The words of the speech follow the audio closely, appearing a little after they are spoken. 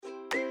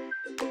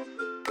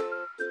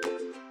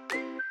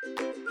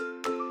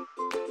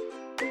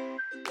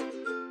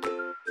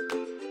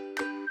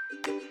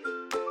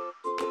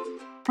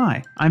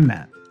Hi, I'm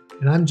Matt.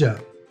 And I'm Joe.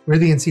 We're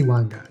the NC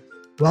Wine Guys.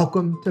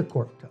 Welcome to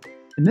Cork Talk.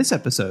 In this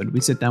episode, we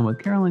sit down with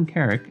Caroline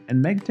Carrick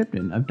and Meg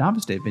Tipton of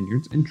Davos Day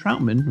Vineyards in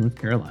Troutman, North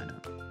Carolina.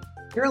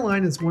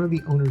 Caroline is one of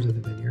the owners of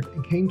the vineyard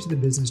and came to the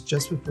business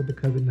just before the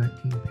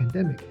COVID-19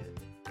 pandemic hit.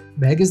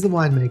 Meg is the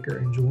winemaker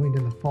and joined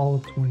in the fall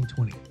of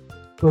 2020.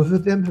 Both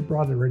of them have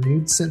brought a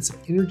renewed sense of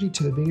energy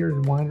to the vineyard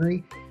and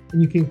winery,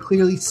 and you can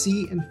clearly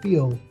see and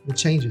feel the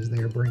changes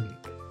they are bringing.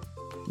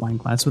 Wine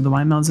Class with the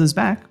Wine Mouths is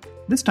back.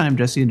 This time,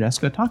 Jesse and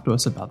Jessica talk to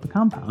us about the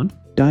compound,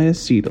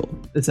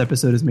 diacetyl. This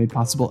episode is made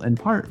possible in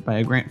part by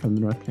a grant from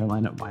the North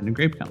Carolina Wine and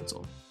Grape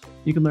Council.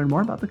 You can learn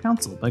more about the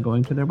council by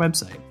going to their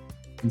website,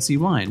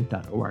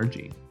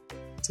 ncwine.org.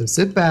 So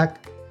sit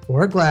back,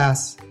 pour a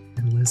glass,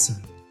 and listen.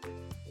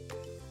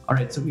 All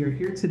right, so we are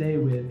here today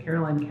with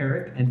Caroline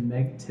Carrick and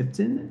Meg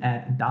Tipton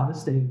at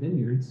Davos Day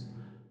Vineyards.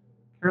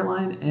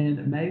 Caroline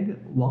and Meg,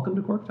 welcome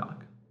to Cork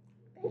Talk.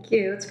 Thank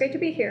you. It's great to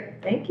be here.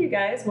 Thank you,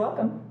 guys.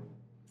 Welcome.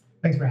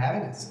 Thanks for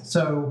having us.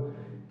 So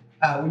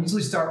we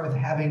usually start with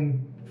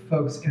having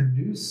folks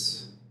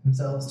introduce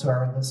themselves to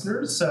our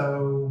listeners.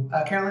 So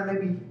Caroline,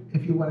 maybe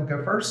if you want to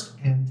go first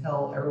and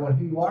tell everyone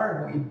who you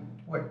are and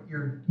what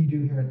you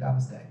do here at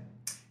Davos Day.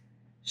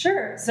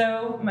 Sure.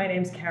 So my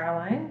name's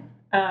Caroline,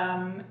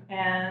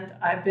 and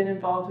I've been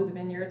involved with the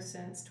vineyard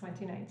since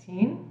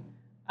 2019.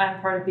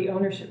 I'm part of the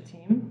ownership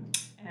team,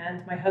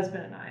 and my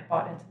husband and I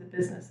bought into the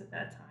business at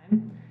that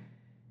time.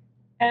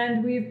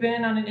 And we've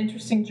been on an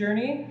interesting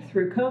journey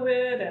through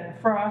COVID and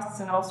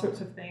frosts and all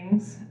sorts of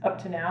things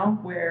up to now,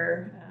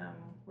 where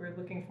we're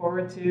looking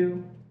forward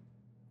to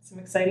some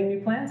exciting new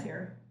plans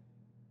here.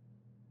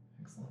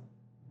 Excellent.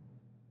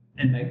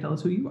 And Meg, tell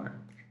us who you are.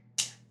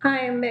 I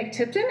am Meg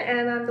Tipton,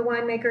 and I'm the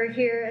winemaker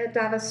here at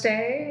Davos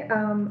Day.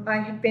 I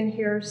have been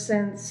here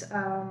since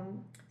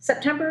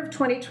September of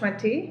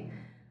 2020,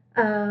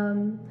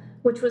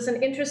 which was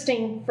an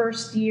interesting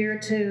first year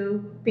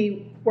to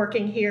be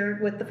working here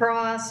with the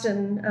frost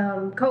and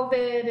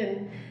COVID.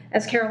 And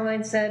as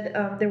Caroline said,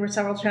 there were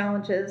several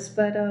challenges.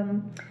 But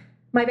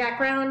my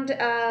background,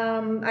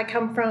 I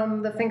come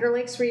from the Finger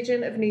Lakes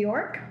region of New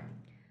York.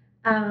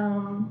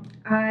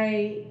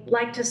 I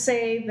like to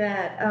say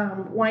that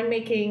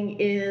winemaking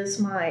is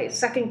my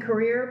second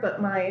career,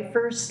 but my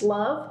first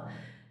love.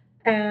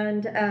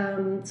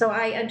 And so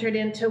I entered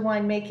into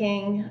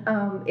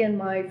winemaking in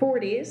my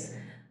 40s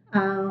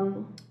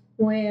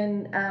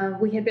when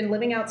we had been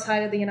living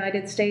outside of the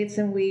United States,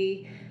 and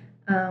we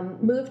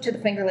moved to the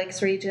Finger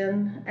Lakes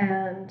region.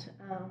 And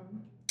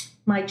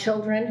my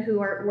children, who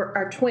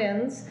are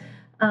twins,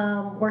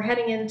 were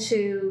heading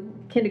into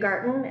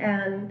kindergarten,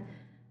 and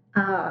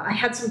I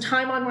had some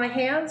time on my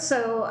hands,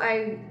 so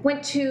I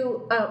went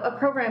to a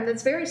program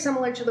that's very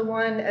similar to the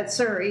one at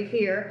Surrey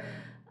here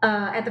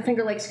at the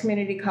Finger Lakes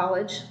Community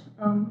College.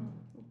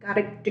 Got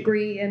a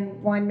degree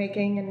in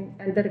winemaking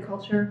and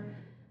viticulture,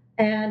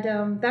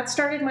 and that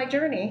started my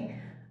journey.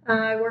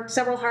 I worked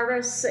several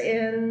harvests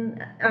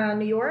in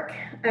New York,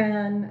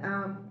 and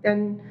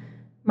then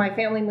my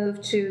family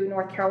moved to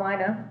North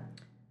Carolina.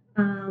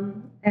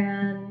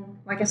 And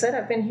like I said,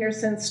 I've been here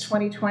since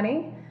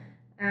 2020.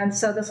 And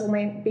so this will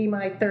be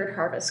my third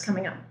harvest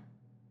coming up.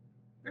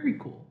 Very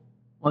cool.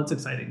 Well, it's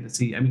exciting to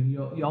see. I mean,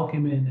 you all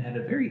came in at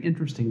a very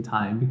interesting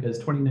time because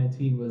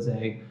 2019 was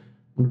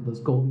one of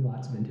those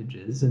Goldilocks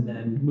vintages. And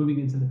then moving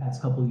into the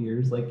past couple of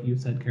years, like you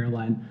said,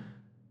 Caroline,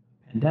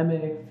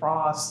 pandemic,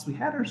 frost, we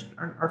had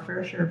our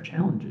fair share of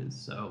challenges.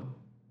 So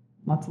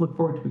lots to look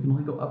forward to. We can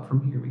only go up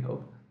from here, we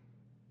hope.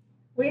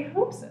 We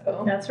hope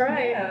so. That's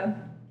right. Yeah.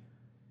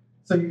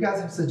 So you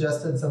guys have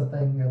suggested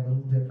something a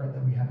little different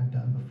that we haven't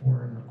done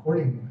before in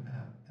recording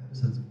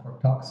episodes of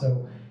Cork Talk.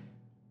 So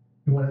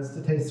you want us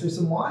to taste through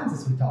some wines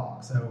as we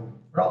talk. So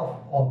we're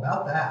all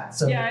about that.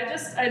 So Yeah,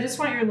 I just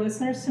want your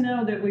listeners to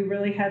know that we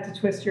really had to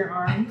twist your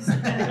arms.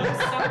 And there was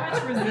so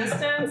much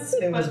resistance.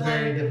 it was but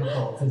very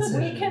difficult.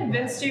 We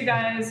convinced you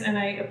guys, and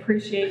I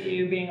appreciate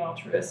you being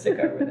altruistic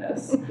over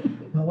this.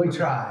 Well, we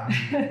try.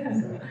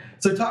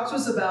 So talk to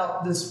us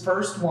about this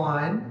first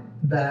wine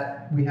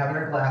that we have in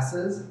our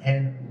glasses,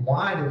 and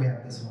why do we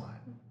have this wine?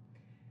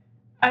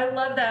 I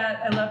love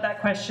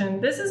that question.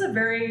 This is a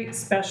very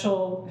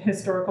special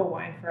historical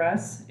wine for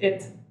us.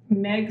 It's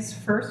Meg's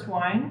first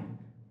wine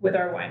with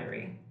our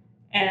winery.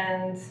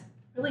 And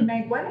really,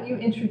 Meg, why don't you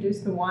introduce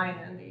the wine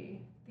and the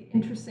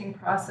interesting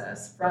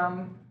process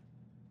from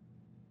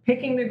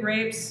picking the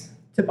grapes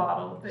to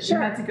bottle that Sure.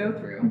 you had to go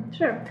through?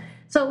 Sure.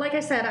 So like I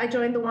said, I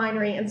joined the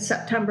winery in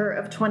September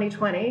of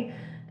 2020.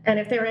 And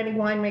if there are any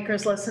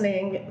winemakers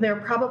listening, there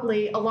are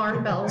probably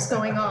alarm bells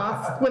going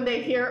off when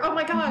they hear, oh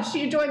my gosh,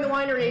 you joined the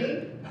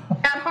winery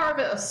at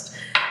harvest.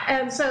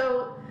 And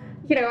so,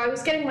 I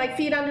was getting my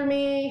feet under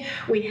me.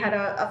 We had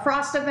a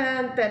frost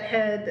event that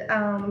had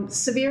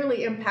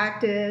severely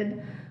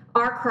impacted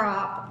our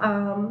crop.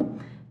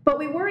 But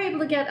we were able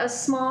to get a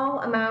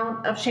small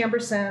amount of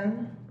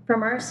Chambourcin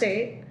from our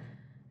estate.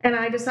 And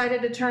I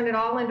decided to turn it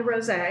all into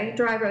rosé,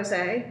 dry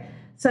rosé.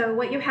 So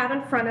what you have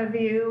in front of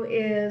you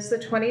is the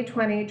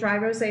 2020 dry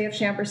rosé of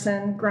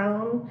Chambourcin,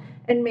 grown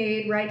and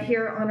made right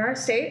here on our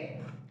estate.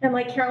 And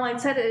like Caroline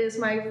said, it is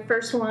my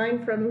first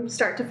wine from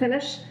start to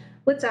finish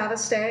with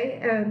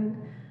Zaveste, and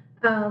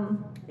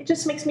it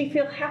just makes me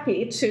feel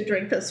happy to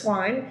drink this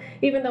wine,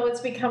 even though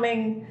it's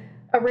becoming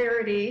a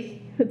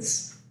rarity.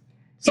 It's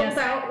sold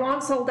out,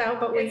 long sold out,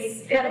 but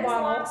we had a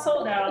bottle. Long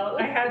sold out.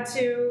 I had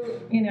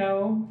to,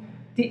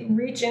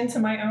 reach into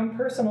my own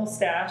personal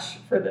stash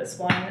for this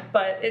one,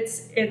 but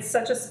it's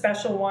such a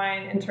special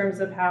wine in terms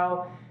of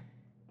how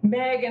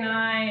Meg and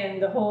I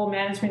and the whole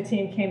management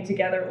team came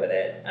together with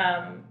it.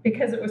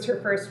 Because it was her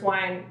first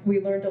wine, we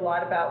learned a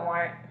lot about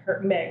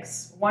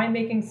Meg's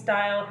winemaking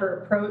style, her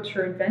approach,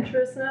 her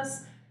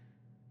adventurousness.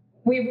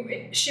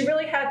 She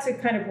really had to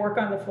kind of work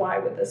on the fly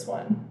with this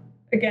one.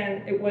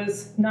 Again, it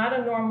was not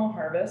a normal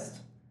harvest.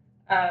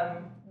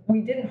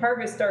 We didn't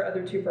harvest our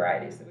other two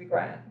varieties that we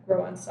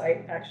grow on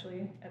site,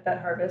 actually, at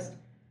that harvest.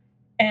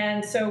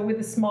 And so with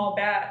a small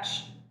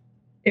batch,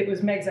 it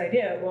was Meg's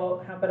idea,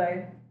 well, how about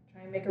I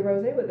try and make a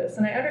rosé with this?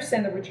 And I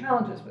understand there were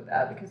challenges with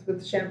that, because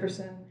with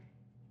Chambourcin,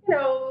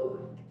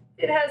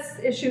 it has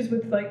issues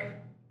with like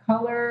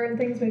color and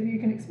things. Maybe you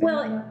can explain.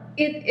 Well,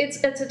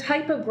 it's a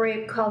type of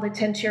grape called a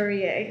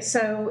Teinturier.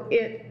 So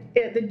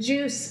the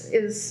juice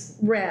is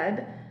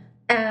red,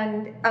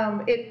 and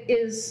it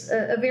is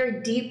a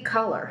very deep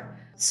color.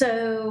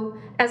 So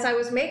as I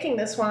was making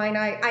this wine,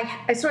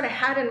 I sort of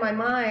had in my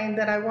mind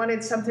that I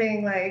wanted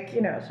something like,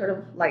 sort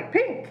of light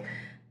pink.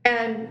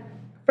 And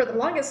for the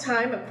longest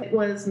time, it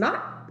was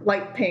not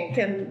light pink.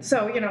 And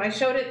so, I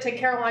showed it to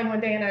Caroline one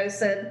day and I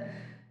said,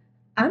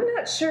 I'm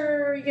not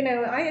sure,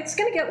 it's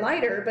going to get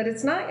lighter, but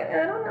it's not,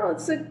 I don't know,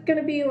 it's going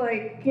to be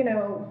like,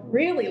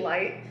 really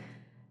light.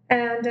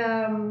 And,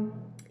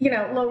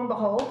 lo and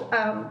behold,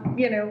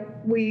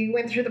 we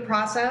went through the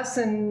process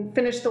and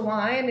finished the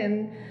wine,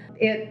 and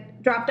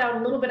it dropped out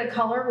a little bit of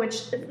color,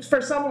 which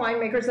for some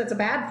winemakers, that's a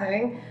bad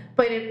thing.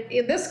 But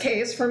in this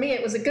case, for me,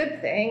 it was a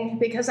good thing,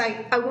 because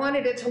I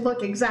wanted it to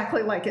look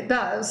exactly like it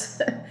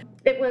does.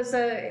 It was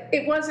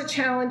a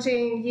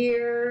challenging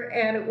year,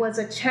 and it was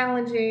a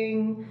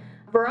challenging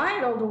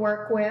varietal to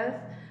work with.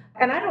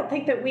 And I don't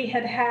think that we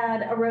had a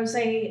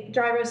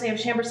dry rosé of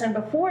Chambourcin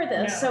before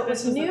this, so it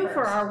was new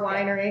for our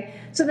winery. Yeah.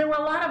 So there were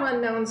a lot of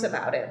unknowns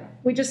about it.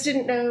 We just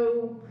didn't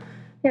know,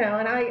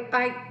 and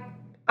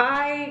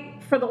I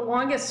for the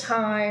longest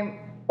time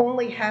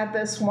only had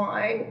this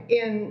wine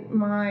in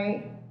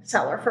my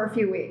cellar for a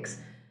few weeks.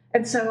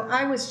 And so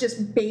I was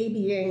just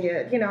babying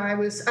it.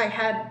 I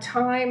had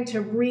time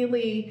to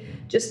really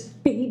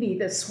just baby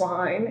this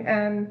wine.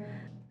 And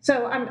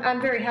so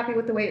I'm very happy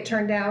with the way it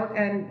turned out,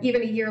 and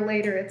even a year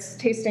later, it's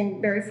tasting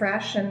very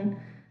fresh and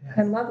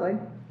lovely.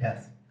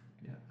 Yes,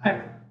 yeah,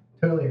 I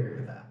totally agree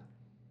with that.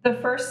 The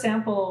first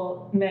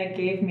sample Meg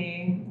gave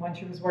me when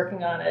she was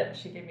working on it,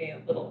 she gave me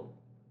a little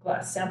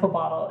glass sample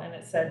bottle, and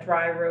it said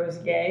 "Dry Rose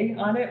Yay"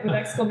 on it with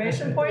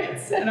exclamation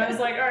points, and I was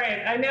like, all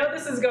right, I know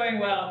this is going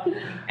well.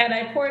 And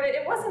I poured it.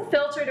 It wasn't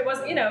filtered. It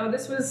wasn't,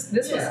 this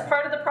was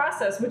part of the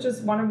process, which is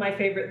one of my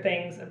favorite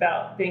things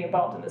about being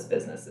involved in this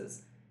business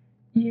is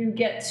you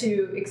get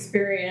to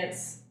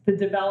experience the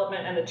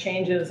development and the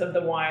changes of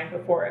the wine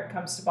before it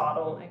comes to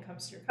bottle and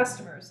comes to your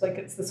customers. Like,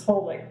 it's this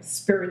whole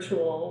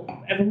spiritual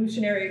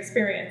evolutionary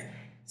experience.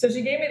 So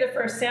she gave me the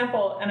first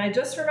sample, and I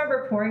just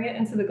remember pouring it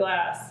into the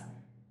glass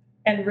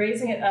and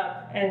raising it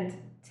up and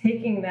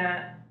taking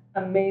that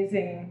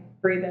amazing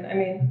breathe in. I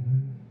mean,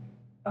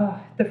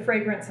 the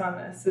fragrance on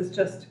this is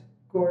just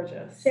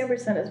gorgeous.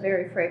 Chambourcin is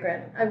very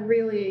fragrant. I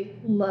really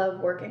love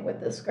working with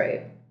this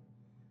grape.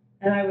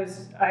 And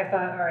I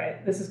thought, all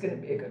right, this is going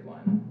to be a good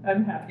one.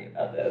 I'm happy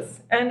about this.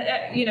 And,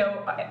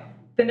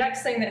 the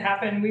next thing that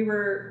happened, we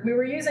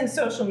were using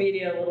social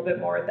media a little bit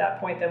more at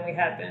that point than we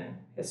had been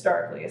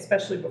historically,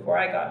 especially before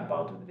I got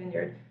involved with the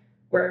vineyard,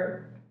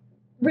 where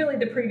really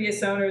the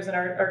previous owners and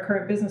our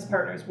current business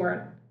partners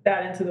weren't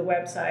that into the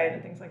website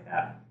and things like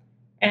that.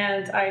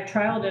 And I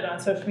trialed it on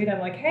social media. I'm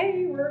like,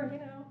 hey,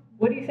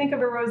 what do you think of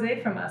a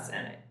rosé from us?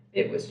 And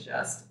it was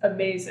just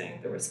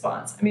amazing, the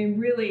response. I mean,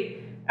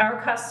 really,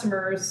 our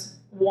customers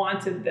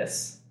wanted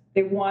this.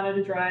 They wanted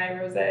a dry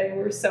rosé, and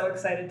we were so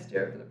excited to do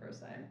it for the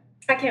first time.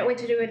 I can't wait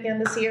to do it again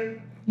this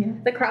year. Yeah.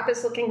 The crop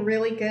is looking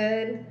really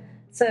good.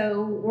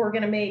 So we're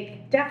going to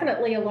make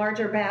definitely a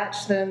larger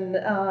batch than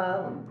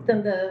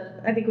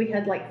I think we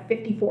had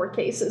 54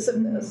 cases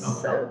of this. Oh,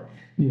 so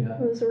yeah,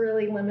 it was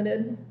really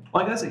limited.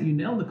 Well, I guess you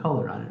nailed the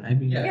color on it. I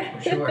mean,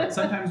 for sure.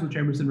 Sometimes with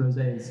Chambourcin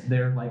rosés,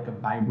 they're like a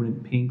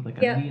vibrant pink, like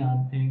a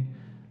neon pink.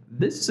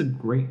 This is a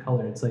great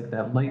color. It's like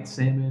that light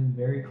salmon,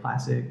 very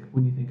classic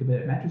when you think of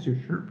it. It matches your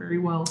shirt very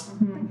well.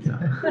 Mm-hmm.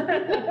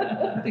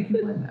 Yeah. I think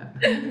you blend that.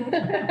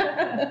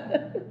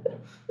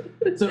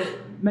 So,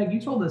 Meg,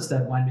 you told us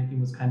that winemaking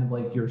was kind of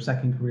like your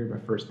second career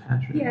but first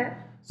passion. Yeah.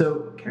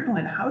 So,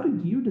 Caroline, how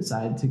did you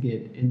decide to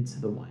get into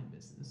the wine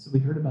business? So we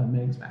heard about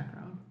Meg's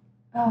background.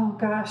 Oh,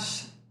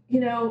 gosh.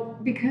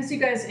 Because you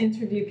guys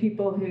interview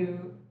people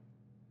who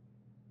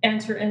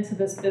enter into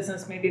this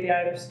business, maybe they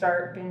either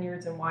start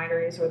vineyards and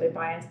wineries or they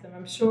buy into them.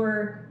 I'm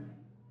sure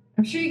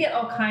you get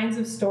all kinds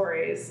of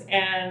stories,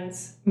 and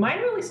mine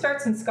really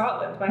starts in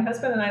Scotland. My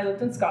husband and I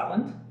lived in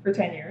Scotland for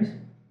 10 years.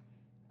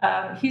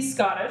 He's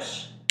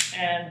Scottish,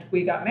 and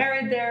we got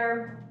married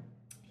there.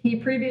 He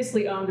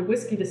previously owned a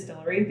whiskey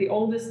distillery, the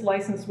oldest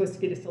licensed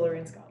whiskey distillery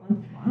in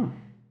Scotland. Wow.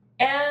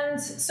 And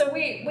so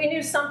we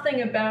knew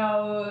something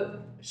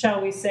about,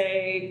 shall we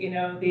say,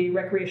 the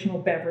recreational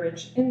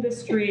beverage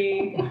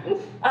industry.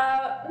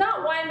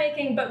 Not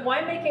winemaking, but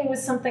winemaking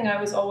was something I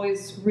was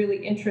always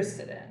really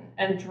interested in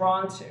and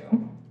drawn to.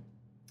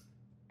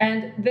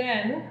 And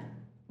then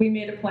we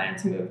made a plan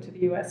to move to the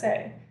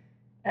USA.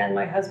 And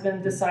my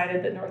husband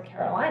decided that North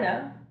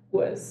Carolina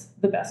was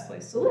the best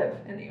place to live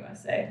in the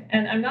USA.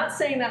 And I'm not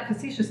saying that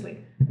facetiously.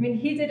 I mean,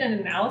 he did an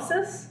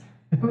analysis.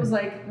 It was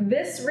like,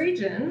 this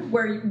region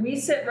where we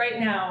sit right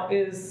now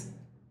is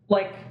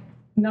like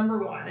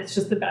number one. It's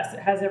just the best. It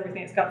has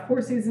everything. It's got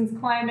 4 seasons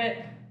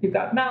climate. You've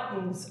got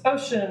mountains,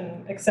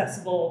 ocean,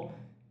 accessible.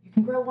 You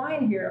can grow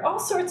wine here. All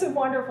sorts of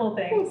wonderful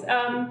things.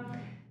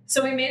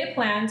 So we made a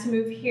plan to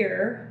move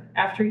here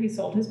after he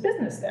sold his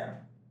business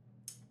there.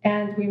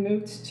 And we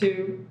moved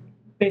to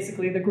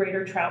basically the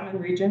greater Troutman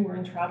region. We're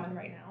in Troutman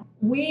right now.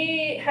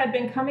 We had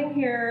been coming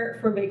here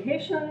for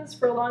vacations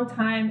for a long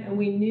time, and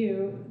we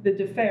knew the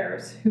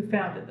DeFers who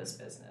founded this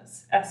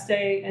business.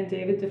 Estee and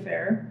David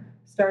DeFer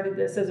started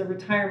this as a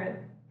retirement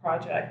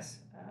project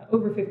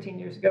over 15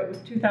 years ago. It was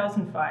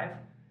 2005.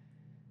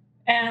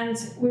 And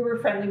we were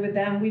friendly with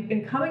them. We'd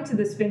been coming to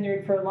this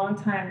vineyard for a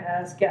long time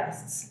as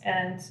guests,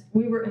 and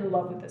we were in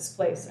love with this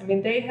place. I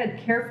mean, they had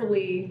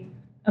carefully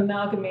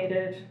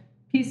amalgamated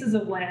pieces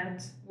of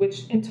land,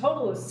 which in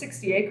total is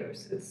 60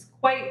 acres. It's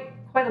quite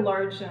a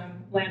large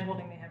land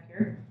holding they have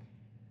here.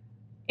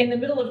 In the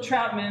middle of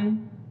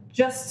Troutman,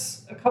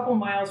 just a couple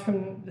miles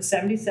from the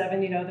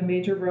 77, the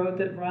major road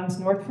that runs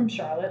north from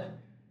Charlotte.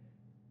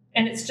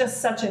 And it's just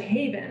such a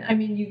haven. I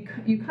mean,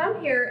 you come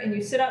here and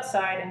you sit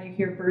outside and you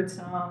hear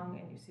birdsong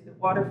and you see the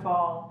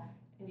waterfall,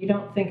 and you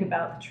don't think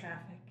about the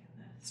traffic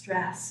and the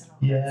stress and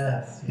all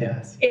that stuff.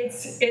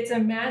 Yes. It's a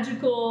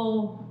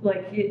magical,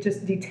 it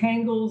just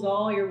detangles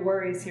all your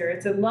worries here.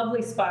 It's a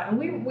lovely spot. And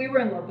we were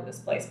in love with this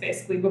place,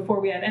 basically, before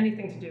we had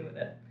anything to do with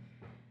it.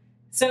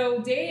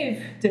 So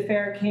Dave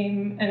DeFer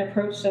came and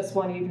approached us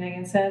one evening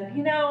and said,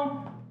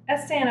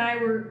 Estee and I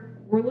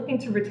we're looking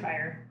to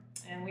retire.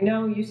 And we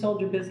know you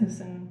sold your business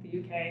in the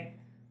UK.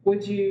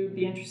 Would you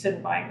be interested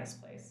in buying this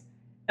place?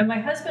 And my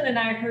husband and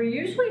I, who are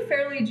usually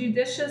fairly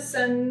judicious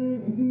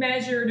and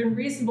measured and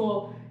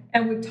reasonable,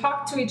 and would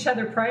talk to each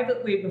other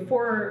privately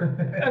before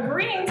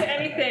agreeing to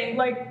anything,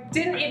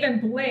 didn't even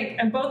blink.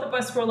 And both of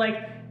us were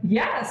like,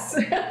 yes.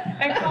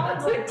 And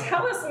Colin's like,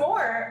 tell us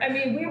more. I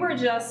mean, we were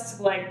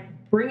just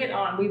bring it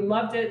on. We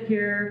loved it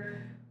here.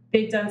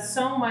 They'd done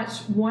so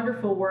much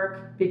wonderful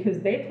work because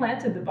they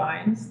planted the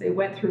vines. They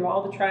went through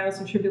all the trials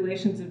and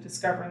tribulations of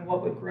discovering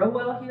what would grow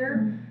well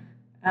here.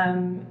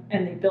 And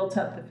they built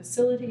up the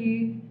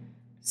facility.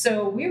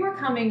 So we were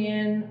coming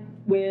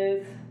in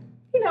with,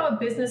 a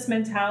business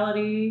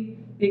mentality,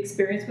 the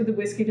experience with the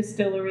whiskey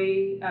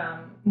distillery,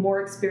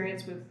 more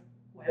experience with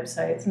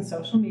websites and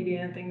social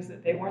media and things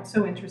that they weren't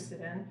so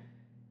interested in.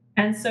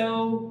 And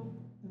so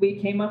we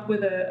came up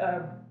with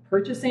a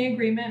purchasing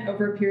agreement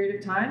over a period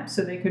of time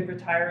so they could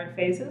retire in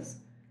phases.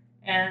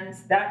 And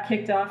that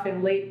kicked off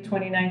in late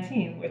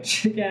 2019,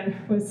 which again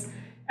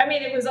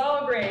it was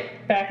all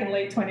great back in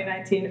late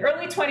 2019.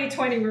 Early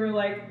 2020, we were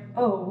like,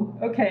 oh,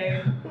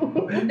 okay.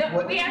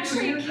 No, we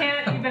actually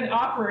can't even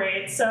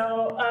operate.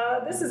 So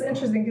this is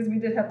interesting because we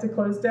did have to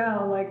close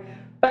down.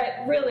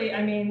 But really,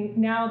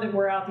 now that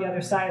we're out the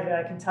other side of it,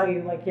 I can tell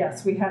you,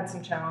 yes, we had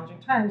some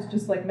challenging times,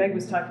 just like Meg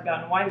was talking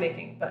about in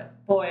winemaking.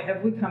 But boy,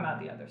 have we come out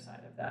the other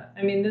side of that.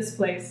 This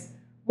place,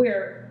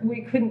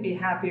 we couldn't be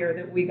happier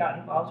that we got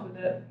involved with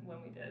it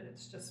when we did.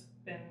 It's just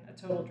been a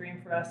total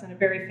dream for us, and a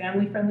very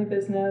family-friendly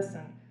business,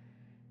 and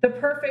the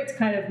perfect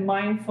kind of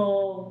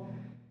mindful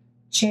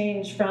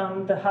change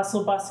from the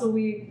hustle bustle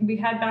we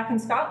had back in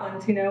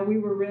Scotland. We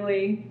were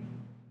really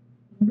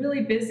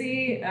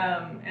busy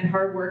and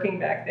hardworking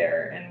back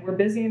there, and we're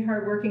busy and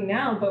hardworking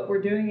now, but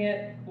we're doing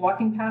it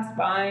walking past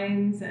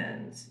vines,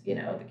 and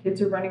the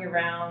kids are running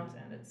around,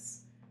 and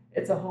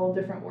it's a whole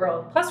different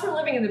world. Plus, we're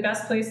living in the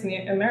best place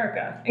in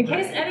America. In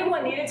case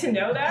anyone needed to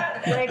know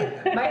that,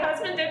 my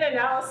husband did an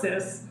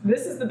analysis.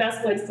 This is the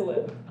best place to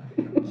live.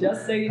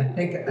 Just so you know. I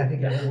think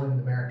everyone in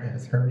America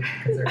has heard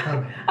because they're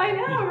coming. I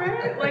know,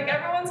 right?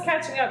 Everyone's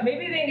catching up.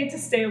 Maybe they need to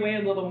stay away a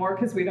little more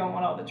because we don't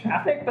want all the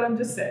traffic, but I'm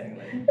just saying,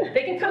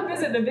 they can come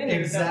visit the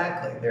vineyard.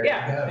 Exactly. There you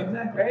go.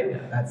 Exactly. Right? Yeah,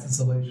 that's the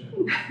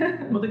solution.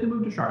 Well, they can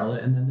move to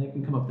Charlotte, and then they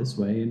can come up this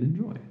way and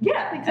enjoy.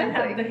 Yeah, exactly. And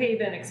have the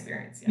Haven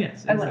experience. Yeah.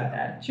 Yes, I like exactly.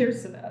 that.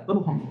 Cheers to that.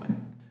 Little home away.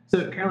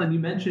 So, Carolyn, you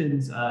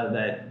mentioned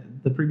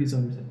that the previous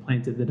owners had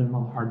planted, they'd done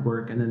all the hard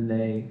work, and then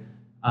they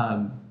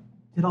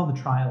did all the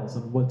trials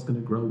of what's going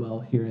to grow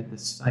well here at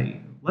this site.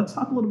 Let's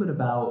talk a little bit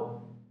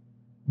about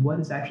what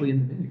is actually in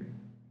the vineyard.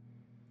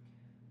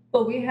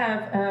 Well, we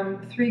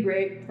have 3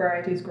 great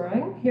varieties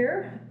growing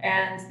here,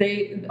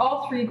 and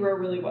all 3 grow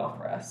really well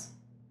for us.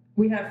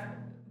 We have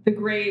the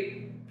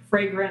great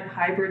fragrant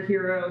hybrid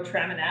hero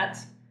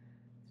Traminette,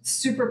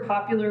 super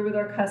popular with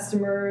our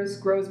customers,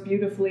 grows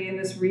beautifully in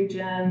this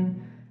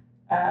region.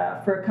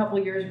 For a couple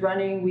of years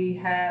running, we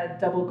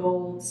had double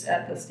golds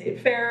at the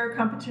state fair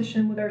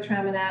competition with our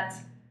Traminette.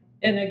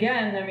 And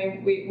again, I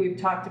mean, we've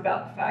talked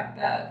about the fact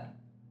that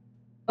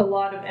a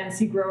lot of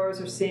NC growers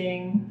are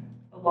seeing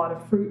a lot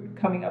of fruit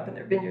coming up in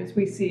their vineyards.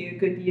 We see a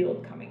good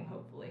yield coming,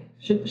 hopefully.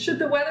 Should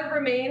the weather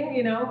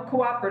remain,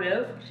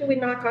 cooperative. Should we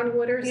knock on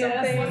wood or something?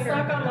 Yes, let's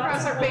knock on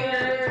cross our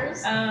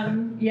fingers.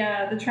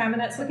 Yeah, the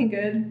Traminette's looking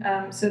good.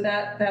 So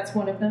that's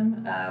one of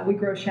them. We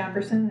grow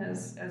Champerson,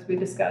 as we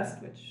discussed,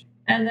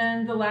 and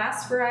then the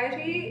last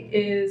variety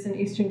is an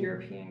Eastern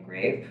European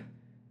grape,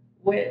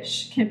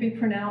 which can be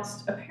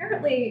pronounced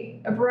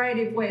apparently a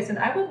variety of ways. And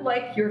I would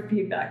like your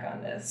feedback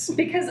on this,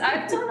 because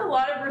I've done a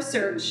lot of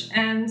research,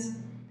 and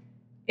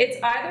it's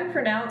either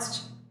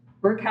pronounced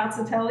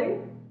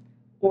Rkatsiteli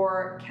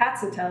or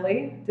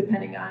Katsiteli,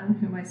 depending on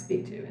whom I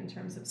speak to, in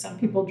terms of some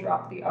people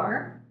drop the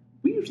R.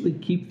 We usually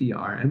keep the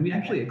R, and we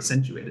actually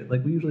accentuate it.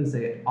 Like, we usually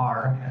say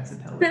R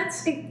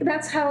Katsiteli.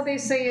 That's how they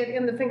say it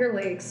in the Finger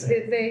Lakes.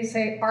 They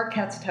say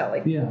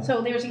Rkatsiteli. Yeah.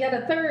 So there's yet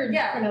a third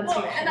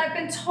pronunciation. Well, and I've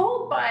been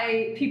told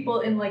by people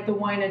in like the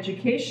wine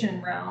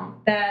education realm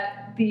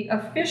that the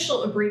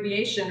official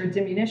abbreviation or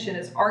diminution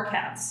is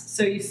RCATS.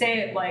 So you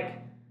say it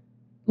like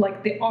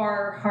the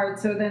R hard.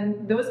 So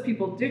then those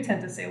people do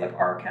tend to say like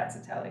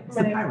Rkatsiteli. It's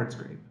the pirate's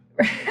grape.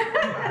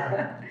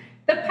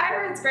 The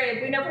pirate's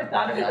grape. We never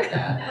thought about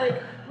that.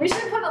 Like, we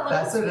should put a little.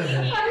 That's what it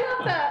is. I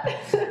love that.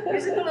 We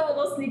should put a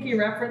little sneaky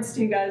reference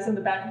to you guys on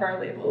the back of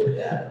our label.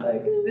 Yeah,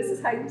 like this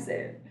is how you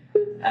say it.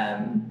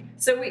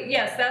 So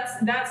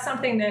that's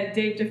something that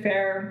Dave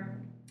DeFer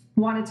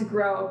wanted to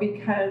grow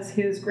because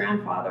his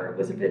grandfather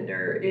was a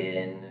vintner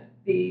in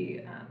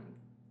the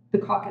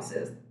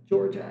Caucasus,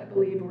 Georgia, I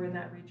believe, or in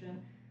that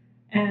region.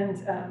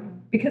 And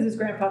because his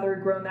grandfather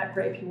had grown that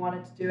grape, he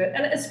wanted to do it.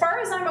 And as far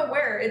as I'm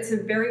aware, it's a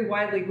very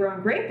widely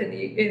grown grape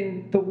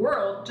in the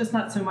world, just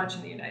not so much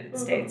in the United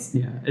States.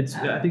 Yeah,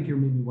 I think you're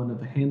maybe one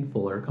of a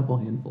handful or a couple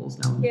handfuls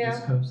now on the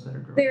East Coast that are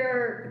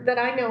growing. That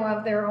I know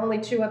of, there are only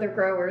 2 other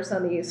growers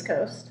on the East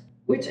Coast.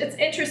 Which it's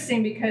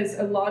interesting because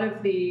a lot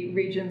of the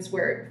regions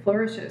where it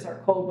flourishes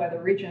are cold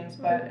weather regions,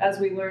 but as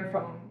we learned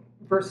from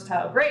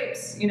versatile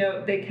grapes,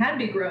 they can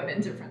be grown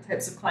in different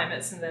types of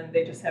climates, and then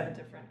they just have a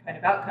different kind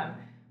of outcome.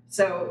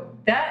 So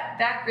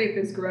that grape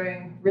is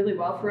growing really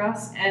well for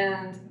us,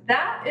 and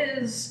that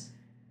is,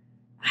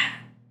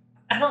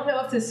 I don't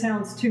know if this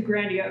sounds too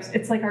grandiose,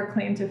 it's like our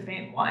claim to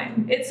fame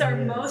wine. It's our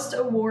most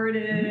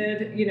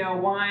awarded,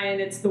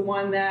 wine. It's the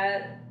one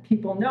that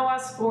people know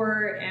us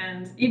for,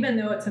 and even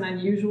though it's an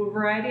unusual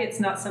variety, it's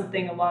not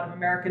something a lot of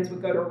Americans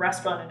would go to a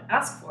restaurant and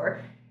ask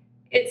for.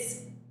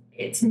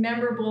 It's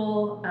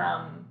memorable.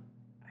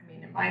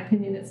 In my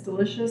opinion, it's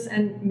delicious,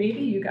 and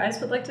maybe you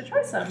guys would like to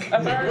try some of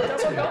our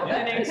double gold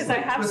winning, because I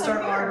have some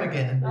start arm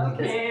again.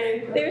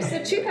 Okay. There's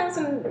the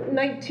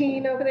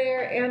 2019 over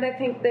there, and I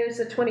think there's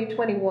a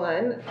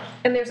 2021,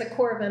 and there's a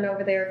Corbin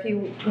over there if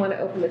you want to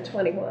open the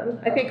 21.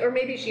 I think, or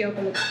maybe she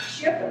opened the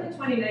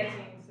 2019.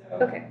 So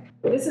Okay.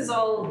 This is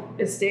all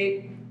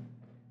estate,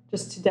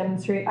 just to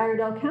demonstrate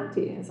Iredell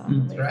County is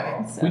on the label.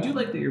 Right. So. We do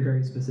like that you're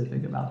very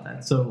specific about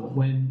that. So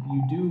when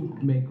you do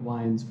make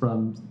wines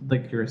from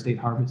like your estate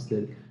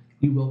harvested,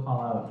 you will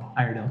call out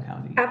Iredell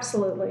County.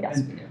 Absolutely. Yes,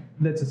 we do.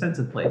 That's a sense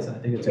of place, and I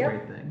think it's a Yep.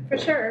 great thing. For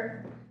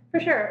sure.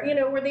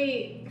 We're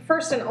the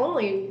first and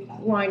only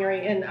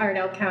winery in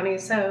Iredell County,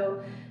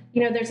 so,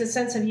 there's a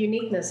sense of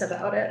uniqueness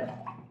about it.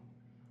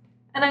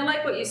 And I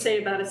like what you say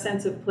about a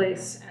sense of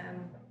place.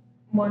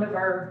 One of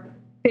our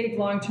big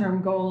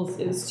long-term goals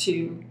is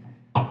to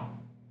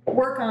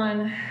work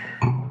on,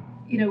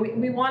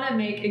 we want to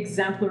make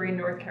exemplary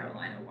North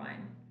Carolina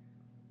wine.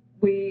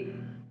 We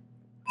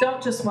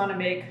don't just want to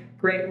make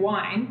great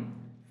wine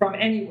from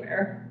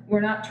anywhere. We're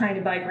not trying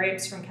to buy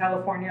grapes from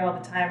California all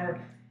the time, or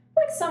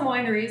like some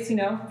wineries,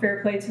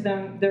 fair play to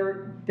them.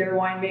 Their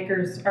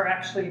winemakers are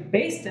actually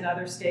based in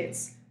other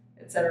states,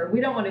 etc.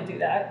 We don't want to do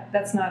that.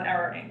 That's not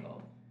our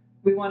angle.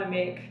 We want to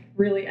make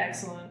really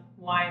excellent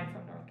wine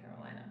from North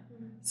Carolina.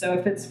 So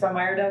if it's from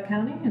Iredell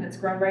County and it's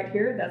grown right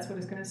here, that's what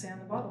it's going to say on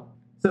the bottle.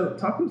 So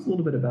talk to us a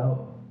little bit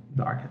about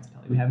the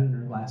Rkatsiteli. We have it in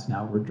our glass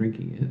now. We're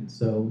drinking it.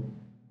 So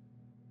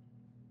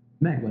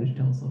Meg, why don't you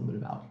tell us a little bit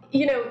about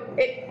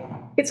it?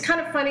 It's kind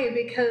of funny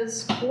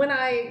because when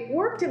I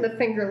worked in the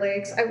Finger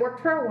Lakes, I worked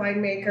for a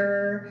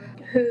winemaker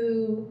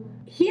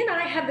he and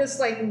I had this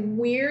like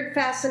weird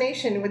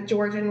fascination with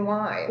Georgian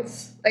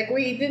wines. Like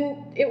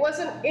it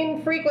wasn't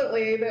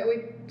infrequently that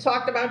we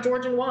talked about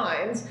Georgian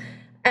wines.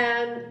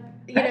 And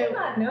I did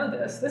not know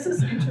this. This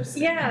is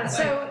interesting. Yeah,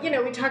 so,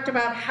 we talked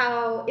about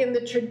how in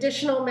the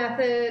traditional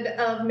method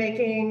of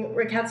making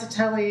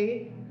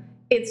Rkatsiteli,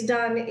 it's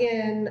done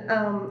in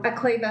a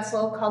clay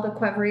vessel called a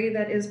qvevri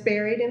that is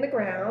buried in the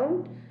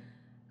ground.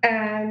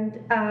 And,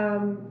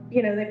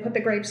 they put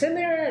the grapes in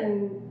there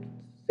and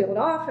seal it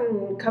off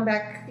and come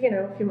back,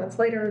 a few months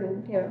later.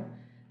 And,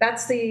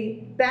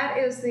 that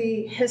is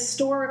the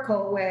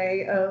historical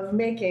way of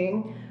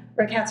making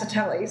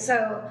Rkatsiteli.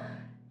 So,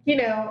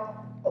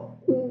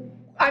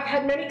 I've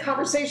had many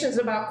conversations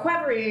about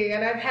qvevri,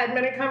 and I've had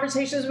many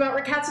conversations about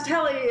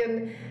Rkatsiteli,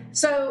 and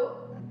so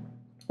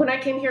when I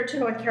came here to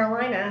North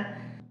Carolina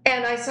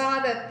and I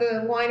saw that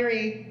the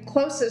winery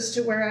closest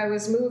to where I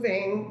was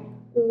moving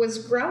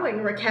was growing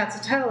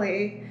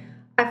Ricatatelli,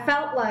 I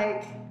felt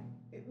like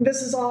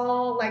this is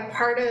all like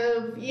part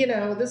of,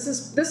 this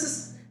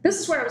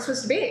is where I'm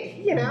supposed to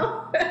be,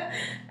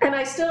 And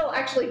I still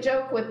actually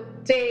joke with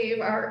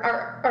Dave,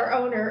 our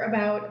owner,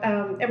 about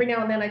every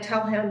now and then I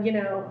tell him,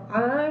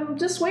 I'm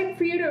just waiting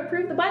for you to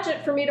approve the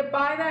budget for me to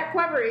buy that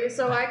Quevery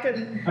so I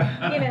can,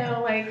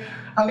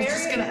 I was bury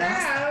just it going to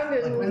ask around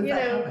that. and, When's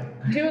that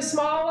coming? do a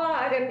small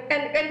lot.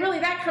 And really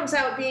that comes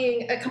out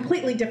being a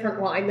completely different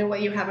wine than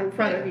what you have in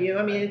front of you.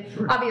 I mean,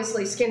 Sure.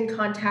 obviously skin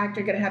contact,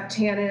 you're going to have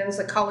tannins,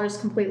 the color's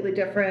completely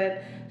different.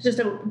 It's just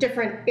a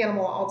different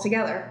animal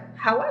altogether.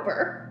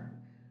 However,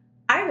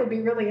 I would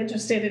be really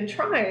interested in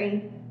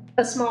trying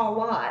a small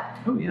lot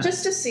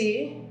just to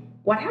see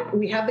what happens.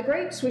 We have the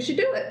grapes, we should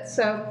do it.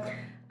 So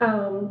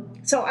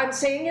I'm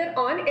saying it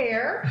on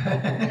air in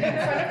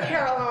front of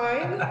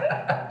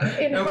Caroline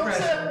in No hopes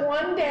pressure. of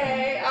one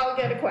day I'll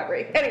get a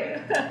Quevery.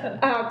 Anyway,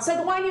 so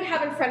the wine you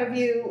have in front of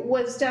you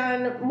was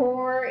done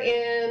more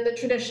in the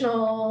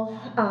traditional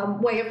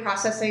way of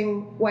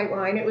processing white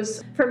wine. It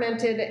was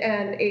fermented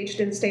and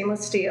aged in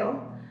stainless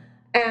steel.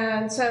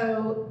 And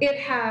so it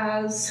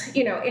has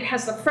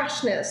the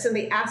freshness and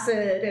the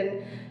acid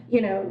and,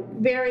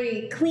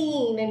 very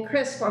clean and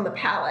crisp on the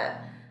palate.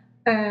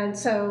 And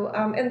so,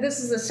 and this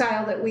is the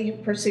style that we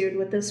have pursued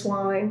with this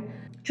wine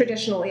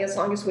traditionally as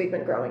long as we've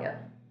been growing it.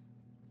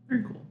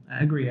 Very cool. I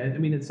agree. I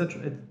mean, it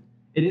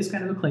is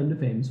kind of a claim to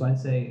fame. So I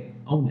say,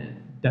 own it.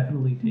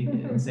 Definitely take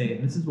it and say,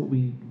 this is what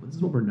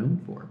we're known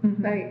for.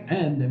 Right.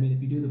 And I mean,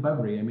 if you do the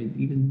Quevery, I mean,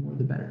 even more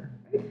the better.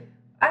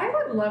 I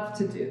would love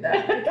to do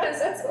that because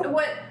that's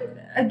what,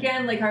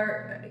 again, like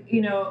our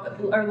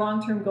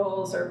long-term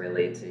goals are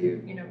really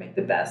to, make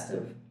the best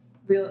of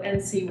real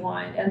NC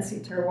wine,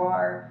 NC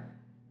terroir,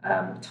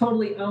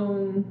 totally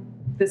own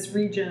this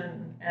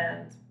region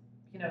and,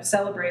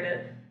 celebrate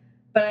it.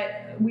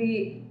 But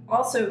we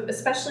also,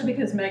 especially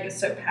because Meg is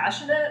so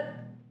passionate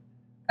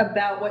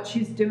about what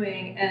she's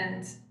doing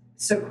and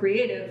so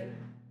creative,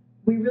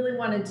 we really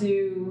want to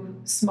do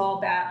small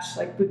batch,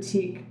 like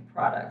boutique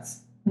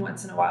products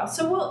once in a while.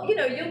 So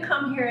you'll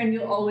come here and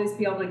you'll always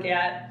be able to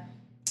get,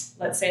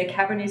 let's say, a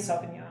Cabernet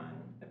Sauvignon,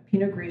 a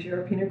Pinot Grigio,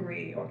 or Pinot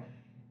Gris, or,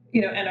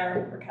 and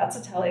our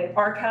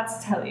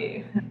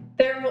Ricatatelli.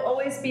 There will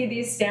always be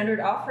these standard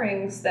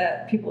offerings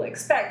that people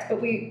expect,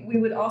 but we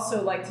would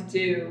also like to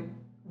do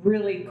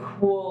really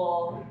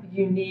cool,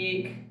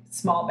 unique,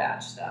 small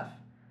batch stuff.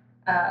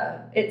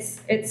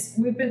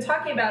 We've been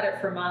talking about it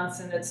for months,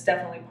 and it's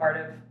definitely part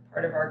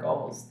of our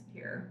goals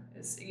here.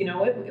 Is we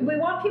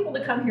want people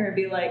to come here and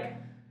be like,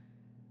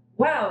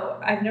 wow,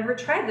 I've never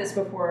tried this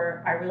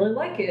before. I really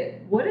like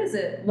it. What is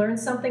it? Learn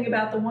something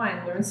about the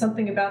wine. Learn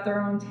something about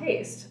their own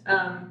taste.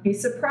 Be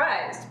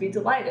surprised. Be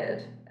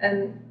delighted.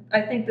 And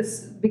I think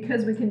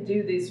because we can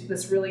do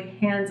this really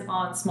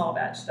hands-on small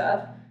batch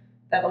stuff,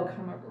 that'll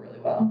come over really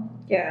well.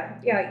 Yeah.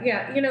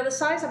 The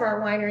size of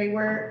our winery,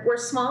 we're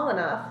small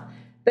enough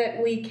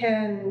that we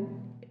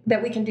can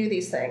do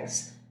these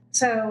things.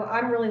 So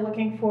I'm really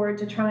looking forward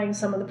to trying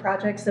some of the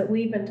projects that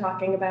we've been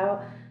talking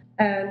about.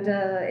 And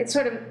it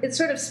sort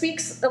of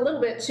speaks a little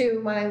bit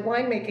to my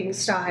winemaking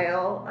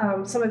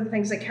style. Some of the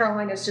things that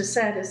Caroline has just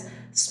said is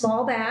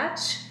small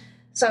batch.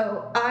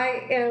 So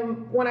I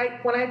am when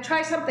I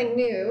try something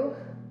new,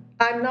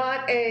 I'm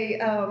not a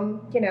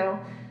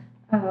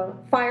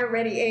fire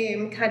ready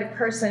aim kind of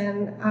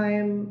person.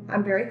 I'm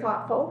very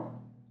thoughtful.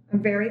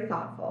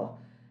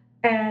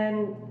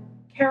 And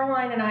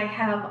Caroline and I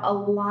have a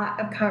lot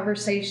of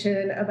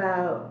conversation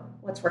about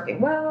what's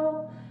working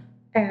well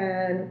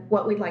and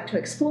what we'd like to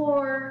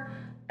explore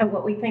and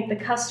what we think the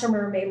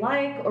customer may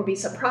like or be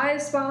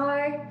surprised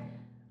by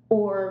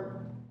or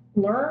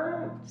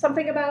learn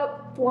something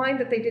about wine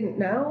that they didn't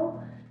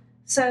know.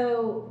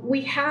 So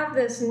we have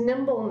this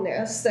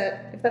nimbleness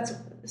that,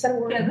 is that a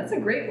word? Yeah, that's a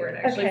great word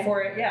actually Okay.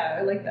 for it. Yeah,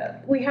 I like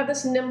that. We have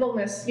this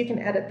nimbleness. You can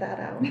edit that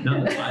out.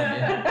 No, that's fine.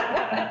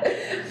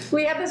 Yeah.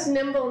 We have this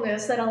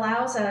nimbleness that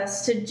allows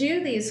us to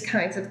do these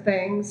kinds of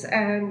things.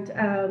 And,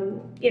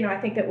 I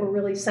think that we're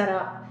really set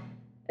up,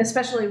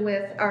 especially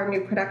with our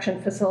new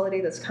production facility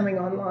that's coming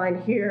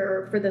online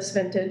here for this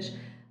vintage.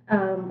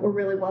 We're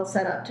really well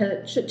set up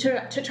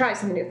to try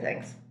some new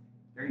things.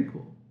 Very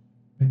cool.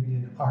 Maybe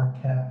an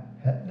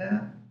RCAP pet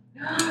nap?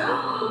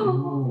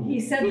 He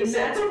said the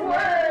magic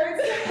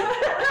words.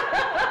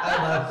 I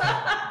love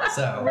that.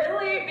 So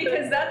Really?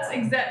 Because that's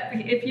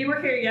exactly. If you were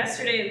here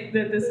yesterday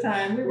at this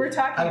time, we were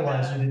talking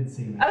otherwise about. you didn't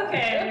see me.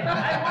 Okay,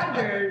 I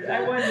wondered.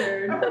 I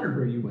wondered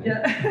where you went.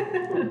 Yeah.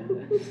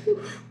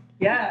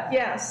 Yeah.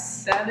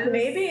 Yes. That is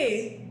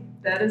Maybe.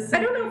 That is. I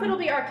don't know if it'll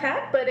be our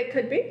cat, but it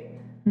could be.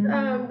 We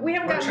haven't We're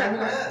gotten trying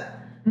that far.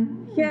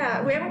 that.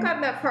 Yeah, we haven't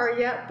gotten that far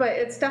yet, but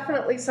it's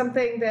definitely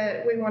something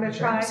that we want to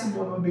try. Jefferson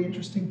one would be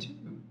interesting too.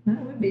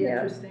 That would be Yeah.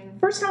 interesting.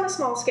 First on a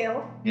small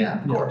scale,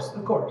 Yeah, of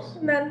course.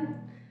 and then,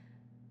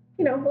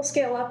 we'll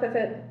scale up if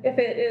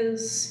it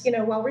is,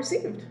 well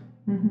received.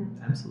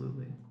 Mm-hmm.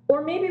 Absolutely.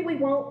 Or maybe we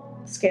won't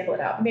scale it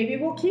out. Maybe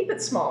we'll keep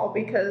it small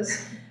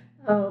because,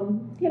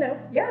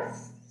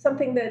 yes,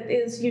 something that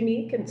is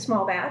unique and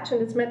small batch,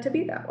 and it's meant to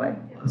be that way.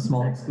 A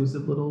small,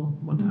 exclusive little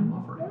one-time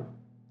offering.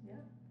 Yeah.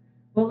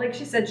 Well, like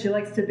she said, she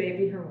likes to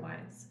baby her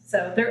wines.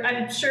 So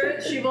I'm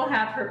sure she will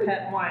have her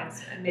pet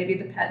wines and maybe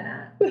the pet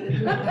nat.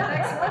 Next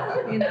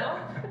one,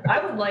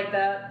 I would like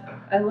that.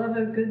 I love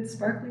a good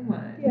sparkling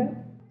wine. Yeah.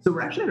 So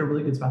we're actually at a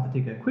really good spot to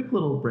take a quick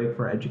little break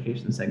for our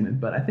education segment,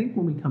 but I think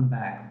when we come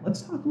back,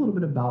 let's talk a little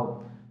bit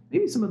about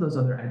maybe some of those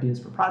other ideas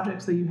for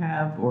projects that you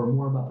have, or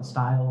more about the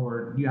style,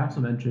 or you also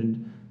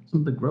mentioned some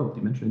of the growth.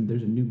 You mentioned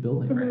there's a new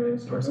building right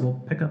next door, so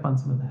we'll pick up on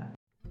some of that.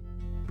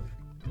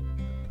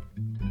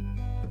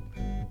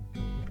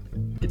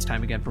 It's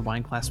time again for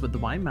Wine Class with the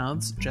Wine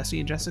Mouths. Jesse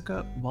and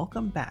Jessica,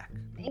 welcome back.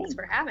 Thanks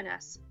for having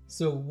us.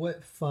 So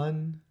what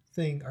fun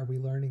thing are we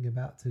learning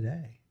about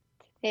today?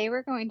 Today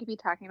we're going to be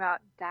talking about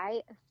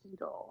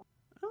diacetyl.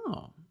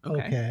 Oh,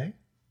 okay.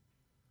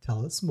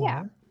 Tell us more.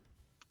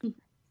 Yeah.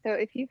 So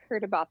if you've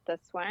heard about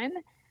this one,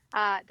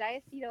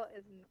 diacetyl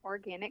is an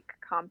organic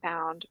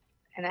compound,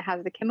 and it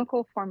has the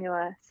chemical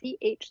formula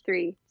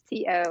CH3CO,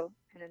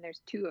 and then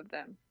there's two of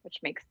them, which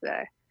makes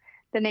the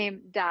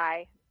name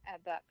di,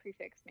 that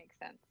prefix makes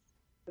sense.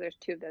 So there's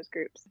two of those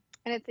groups.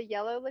 And it's a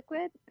yellow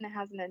liquid, and it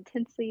has an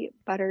intensely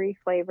buttery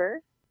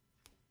flavor.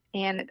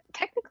 And it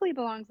technically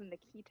belongs in the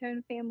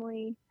ketone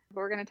family.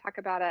 But we're going to talk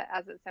about it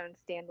as its own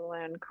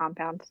standalone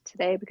compound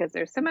today because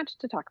there's so much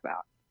to talk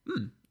about.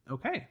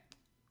 Okay.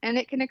 And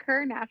it can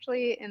occur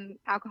naturally in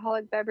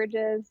alcoholic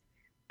beverages,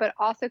 but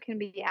also can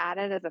be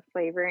added as a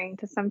flavoring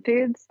to some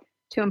foods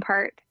to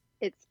impart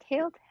its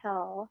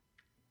telltale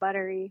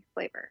buttery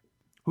flavor.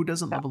 Who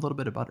doesn't love a little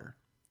bit of butter?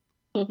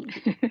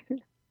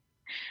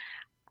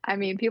 I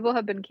mean, people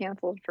have been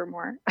canceled for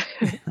more.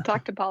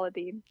 Talk to Paula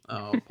Deen.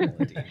 Oh,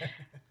 Paula Deen.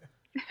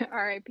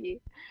 R.I.P.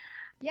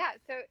 Yeah,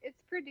 so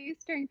it's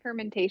produced during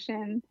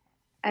fermentation.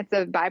 It's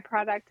a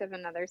byproduct of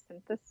another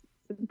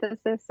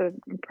synthesis, so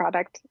a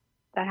product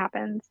that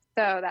happens.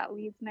 So that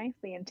leads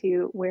nicely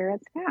into where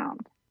it's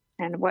found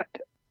and what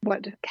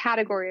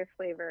category of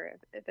flavor,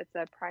 if it's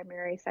a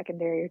primary,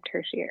 secondary, or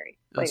tertiary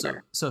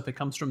flavor. So if it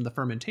comes from the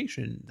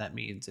fermentation, that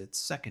means it's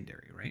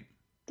secondary, right?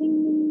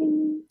 Ding, ding,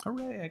 ding.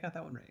 Hooray, I got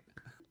that one right.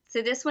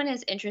 So this one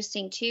is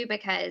interesting too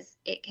because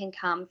it can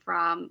come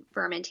from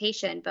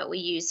fermentation, but we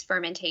use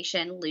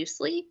fermentation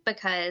loosely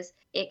because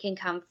it can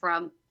come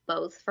from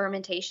both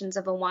fermentations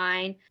of a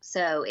wine.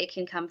 So it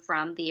can come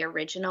from the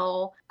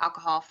original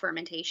alcohol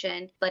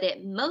fermentation, but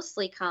it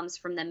mostly comes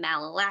from the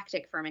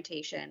malolactic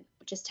fermentation,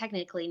 which is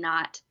technically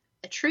not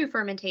a true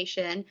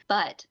fermentation,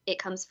 but it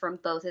comes from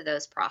both of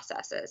those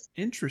processes.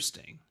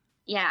 Interesting.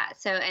 Yeah.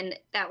 So, and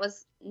that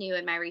was new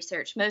in my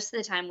research. Most of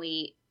the time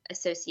we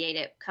associate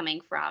it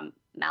coming from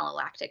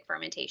malolactic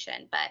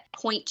fermentation, but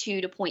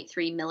 0.2 to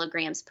 0.3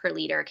 milligrams per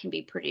liter can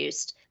be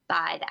produced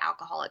by the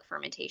alcoholic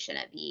fermentation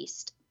of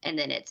yeast, and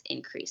then it's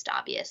increased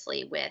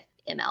obviously with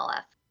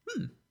MLF.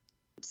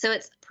 So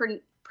it's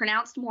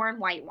pronounced more in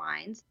white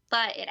wines,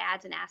 but it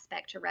adds an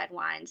aspect to red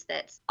wines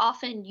that's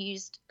often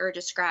used or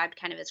described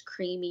kind of as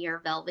creamy or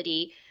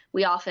velvety.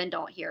 We often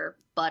don't hear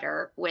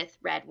butter with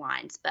red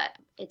wines, but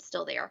it's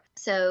still there.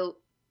 So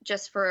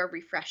just for a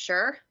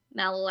refresher,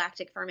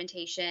 malolactic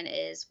fermentation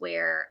is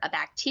where a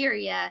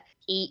bacteria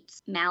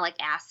eats malic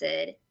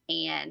acid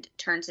and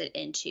turns it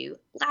into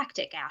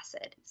lactic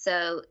acid.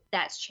 So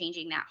that's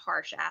changing that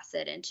harsh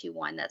acid into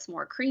one that's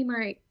more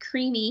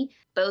creamy,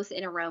 both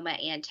in aroma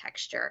and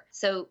texture.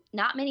 So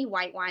not many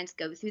white wines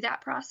go through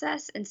that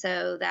process. And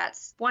so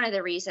that's one of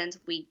the reasons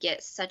we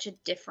get such a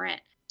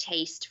different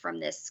taste from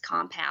this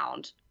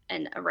compound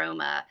and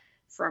aroma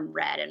from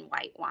red and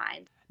white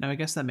wine. Now, I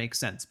guess that makes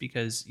sense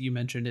because you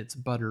mentioned it's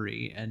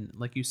buttery. And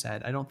like you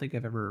said, I don't think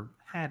I've ever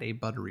had a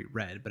buttery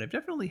red, but I've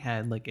definitely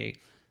had like a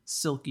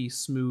silky,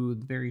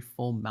 smooth, very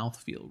full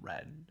mouthfeel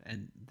red.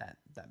 And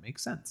that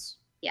makes sense.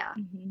 Yeah.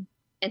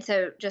 And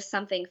so just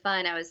something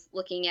fun, I was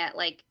looking at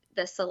like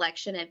the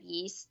selection of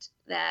yeast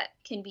that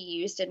can be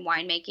used in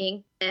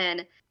winemaking.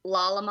 And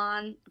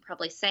Lallemand, I'm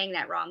probably saying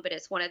that wrong, but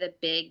it's one of the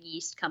big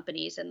yeast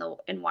companies in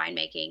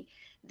winemaking.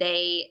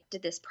 They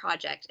did this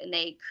project and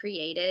they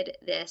created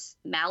this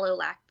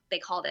they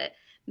called it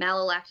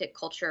malolactic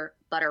culture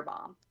butter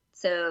bomb.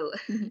 So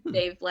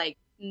they've like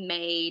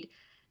made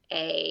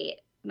a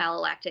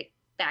malolactic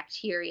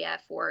bacteria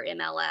for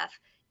MLF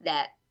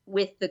that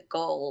with the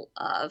goal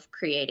of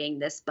creating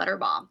this butter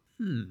bomb.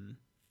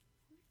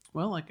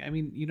 Well,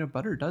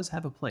 butter does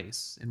have a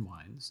place in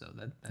wine, so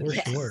that for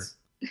sure.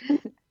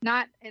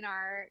 Not in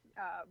our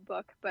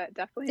book, but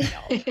definitely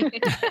else.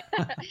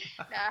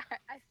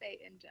 I say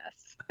in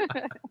jest.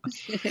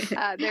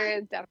 There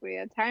is definitely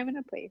a time and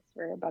a place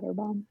for a butter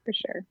bomb, for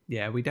sure.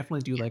 Yeah, we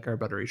definitely do like our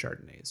buttery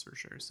Chardonnays, for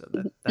sure. So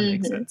that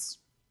makes sense.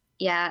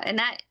 Yeah, and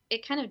that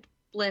it kind of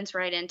blends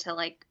right into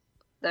like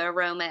the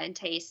aroma and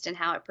taste and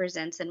how it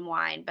presents in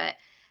wine. But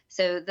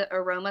So the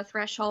aroma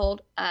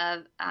threshold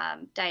of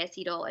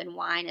diacetyl in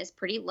wine is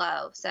pretty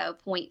low, so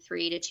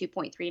 0.3 to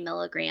 2.3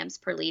 milligrams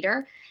per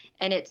liter.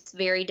 And it's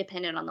very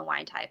dependent on the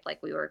wine type,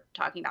 like we were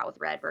talking about with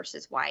red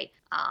versus white.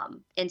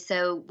 And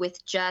so with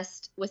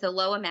a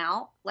low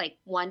amount, like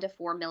 1 to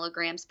 4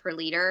 milligrams per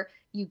liter,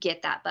 you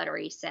get that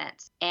buttery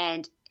scent.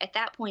 And at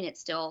that point, it's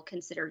still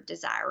considered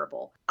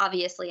desirable.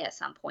 Obviously, at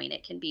some point,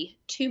 it can be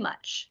too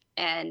much.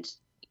 And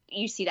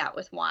you see that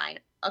with wine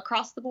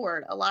across the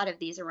board. A lot of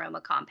these aroma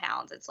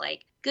compounds, it's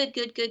like good,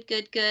 good, good,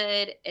 good,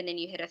 good. And then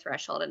you hit a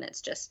threshold and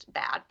it's just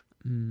bad.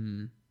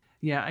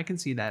 Yeah, I can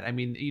see that. I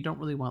mean, you don't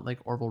really want like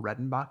Orville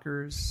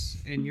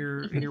Redenbachers in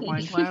your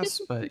wine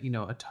glass, but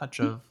a touch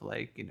of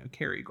like,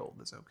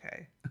 Kerrygold is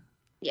okay.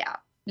 Yeah.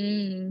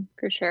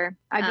 For sure.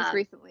 I just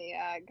recently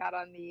got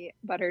on the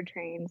butter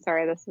train.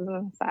 Sorry, this is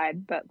an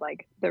aside, but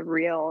like the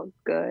real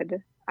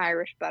good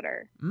Irish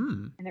butter.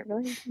 And it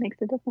really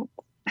makes a difference.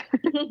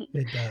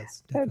 It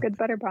does. So good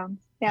butter bombs.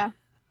 Yeah.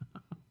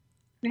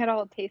 We had a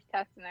whole taste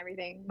test and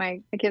everything.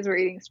 My kids were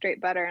eating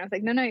straight butter, and I was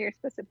like, no, you're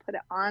supposed to put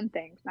it on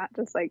things, not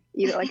just like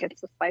eat it like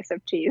it's a slice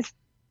of cheese.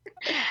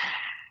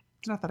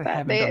 It's not that I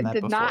haven't done that before.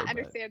 They did not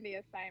understand the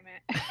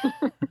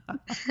assignment.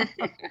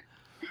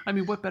 I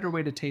mean, what better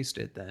way to taste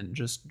it than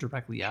just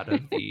directly out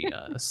of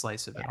a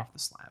slice of it off the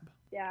slab?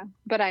 Yeah,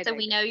 but So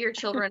we know your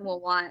children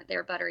will want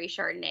their buttery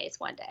Chardonnays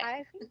one day.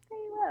 I think they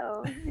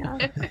will. Yeah.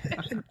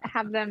 Should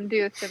have them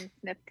do some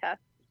sniff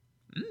tests.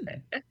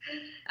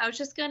 I was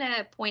just going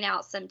to point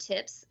out some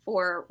tips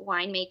for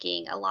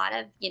winemaking. A lot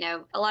of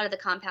the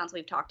compounds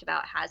we've talked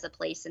about has a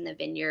place in the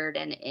vineyard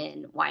and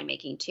in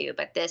winemaking too.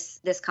 But this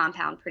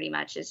compound pretty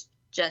much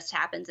just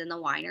happens in the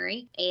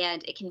winery,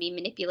 and it can be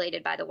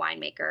manipulated by the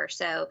winemaker.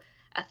 So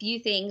a few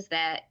things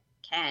that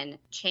can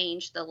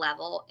change the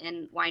level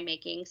in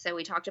winemaking. So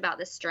we talked about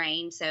the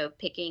strain. So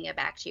picking a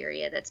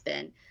bacteria that's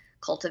been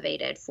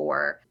cultivated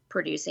for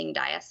producing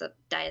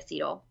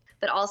diacetyl,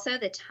 but also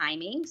the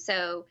timing.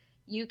 So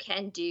you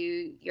can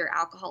do your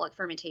alcoholic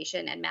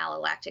fermentation and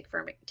malolactic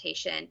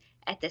fermentation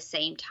at the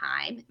same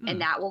time,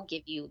 and that will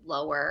give you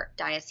lower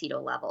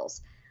diacetyl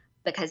levels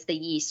because the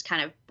yeast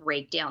kind of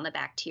break down the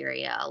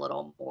bacteria a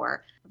little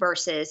more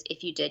versus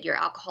if you did your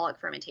alcoholic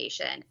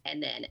fermentation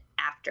and then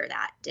after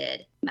that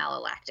did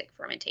malolactic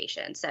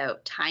fermentation. So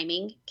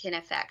timing can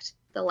affect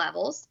the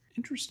levels.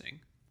 Interesting.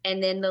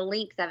 And then the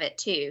length of it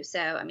too. So,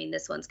 I mean,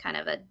 this one's kind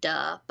of a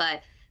duh,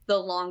 but the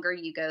longer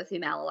you go through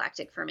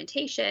malolactic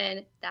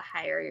fermentation, the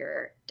higher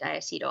your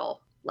diacetyl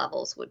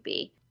levels would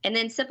be. And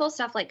then simple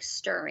stuff like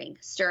stirring.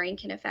 Stirring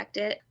can affect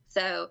it.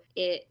 So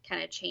it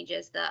kind of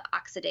changes the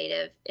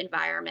oxidative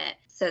environment.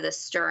 So the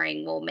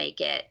stirring will make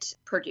it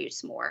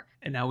produce more.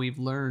 And now we've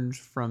learned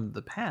from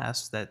the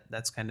past that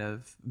that's kind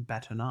of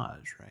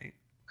batonnage, right?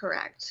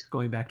 Correct.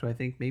 Going back to, I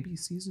think, maybe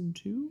season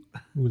 2?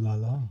 Ooh la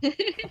la.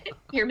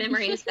 Your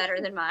memory is better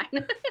than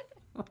mine.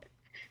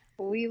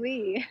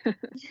 Oui.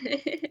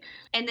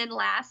 And then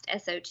last,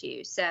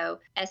 SO2. So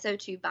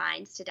SO2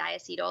 binds to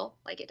diacetyl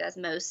like it does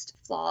most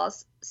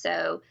flaws.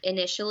 So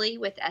initially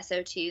with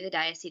SO2, the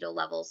diacetyl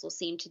levels will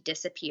seem to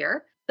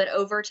disappear, but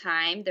over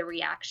time the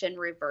reaction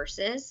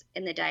reverses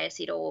and the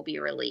diacetyl will be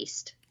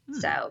released.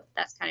 So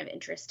that's kind of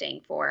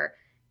interesting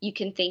you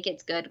can think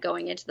it's good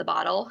going into the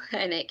bottle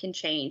and it can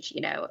change,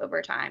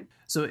 over time.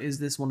 So is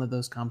this one of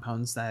those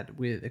compounds that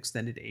with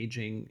extended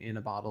aging in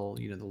a bottle,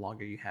 the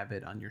longer you have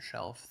it on your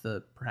shelf,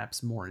 the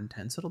perhaps more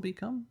intense it'll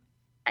become?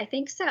 I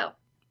think so.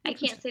 I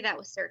can't say that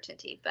with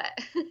certainty,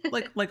 but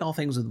like all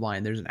things with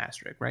wine, there's an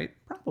asterisk, right?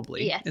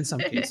 Probably. Yes. In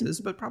some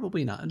cases, but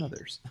probably not in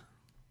others.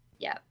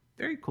 Yeah.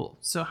 Very cool.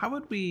 So how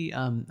would we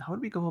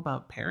go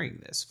about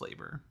pairing this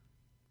flavor?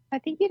 I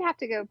think you'd have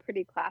to go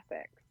pretty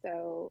classic.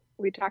 So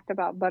we talked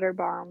about butter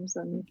bombs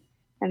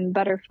and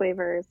butter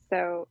flavors.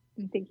 So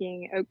I'm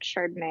thinking oak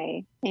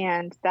Chardonnay,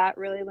 and that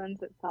really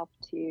lends itself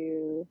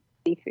to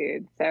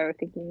seafood. So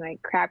thinking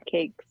like crab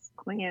cakes,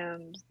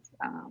 clams,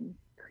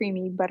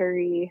 creamy,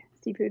 buttery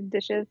seafood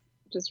dishes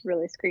just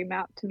really scream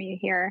out to me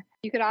here.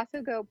 You could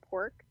also go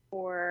pork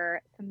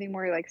or something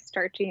more like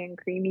starchy and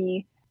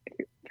creamy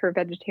for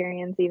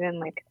vegetarians, even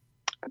like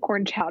a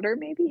corn chowder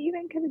maybe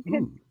even could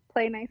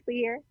play nicely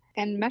here.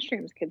 And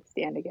mushrooms could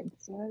stand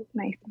against a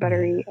nice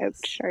buttery oak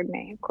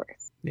Chardonnay, of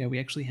course. Yeah, we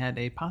actually had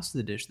a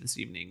pasta dish this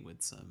evening with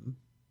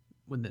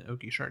the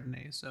oaky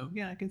Chardonnay. So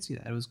yeah, I can see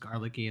that. It was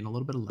garlicky and a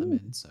little bit of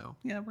lemon. So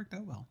yeah, it worked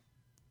out well.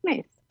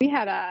 Nice. We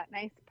had a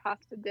nice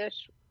pasta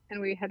dish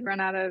and we had run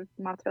out of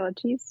mozzarella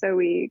cheese. So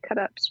we cut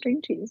up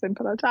string cheese and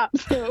put on top.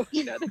 So,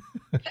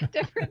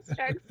 different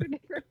strokes for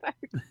different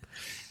folks.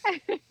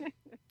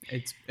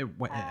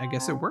 I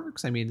guess it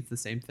works. I mean, it's the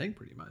same thing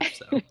pretty much.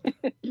 So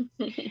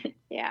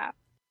yeah.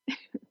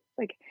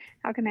 Like,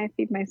 how can I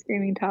feed my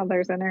screaming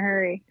toddlers in a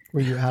hurry?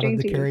 Were you out of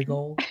the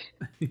Kerrygold?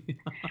 We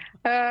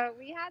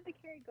had the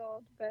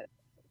Kerrygold, but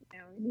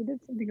we needed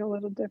something a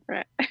little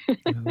different.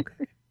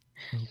 Okay.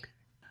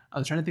 I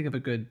was trying to think of a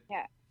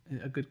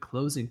good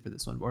closing for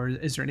this one. Or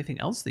is there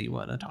anything else that you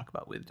want to talk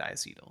about with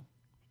diacetyl?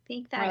 I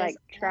think that or is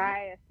like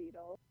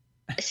triacetyl.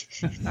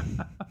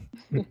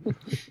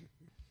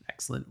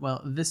 Excellent.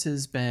 Well, this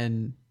has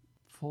been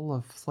full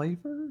of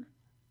flavor?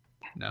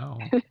 No.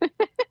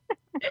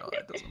 No,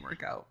 that doesn't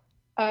work out.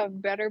 A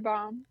butter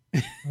bomb.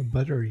 A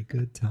buttery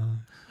good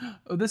time.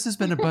 Oh, this has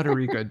been a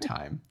buttery good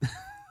time.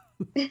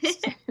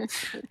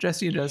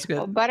 Jesse and Jessica.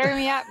 Well, butter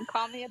me up and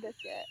call me a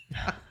biscuit.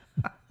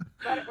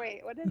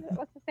 Wait, what is it?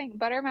 What's the thing?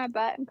 Butter my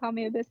butt and call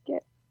me a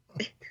biscuit.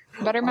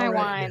 Butter my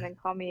wine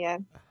and call me a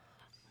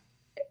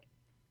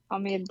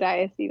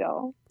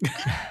diacetyl.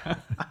 I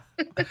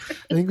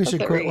think we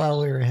should quit while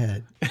we're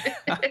ahead.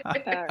 All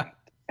right.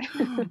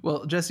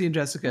 Well, Jesse and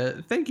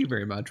Jessica, thank you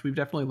very much. We've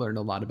definitely learned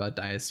a lot about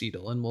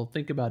diacetyl, and we'll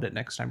think about it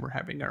next time we're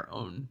having our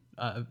own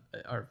a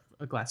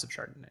glass of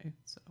Chardonnay.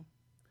 So,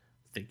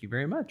 thank you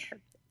very much.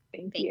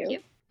 Thank you.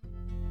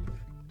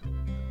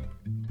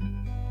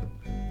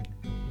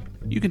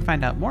 You can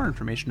find out more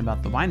information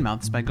about the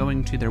Winemouths by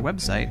going to their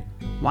website,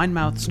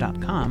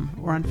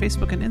 winemouths.com, or on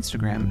Facebook and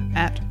Instagram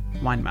at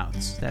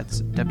Winemouths.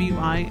 That's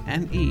WINEMOUTHS.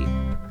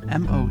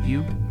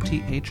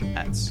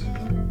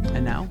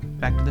 And now,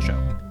 back to the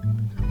show.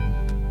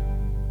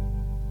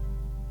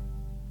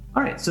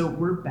 All right, so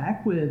we're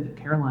back with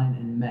Caroline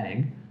and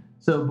Meg.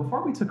 So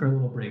before we took our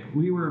little break,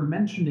 we were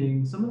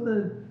mentioning some of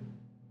the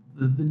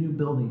new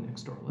building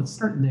next door. Let's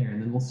start there,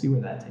 and then we'll see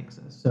where that takes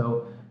us.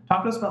 So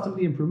talk to us about some of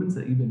the improvements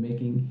that you've been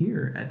making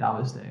here at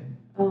Davos Day.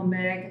 Oh,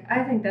 Meg,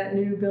 I think that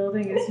new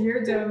building is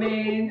your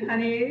domain,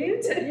 honey.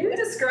 You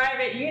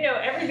describe it. You know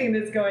everything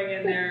that's going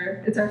in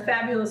there. It's our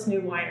fabulous new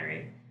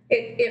winery.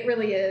 It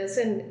really is,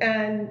 and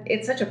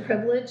it's such a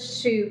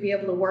privilege to be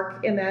able to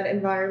work in that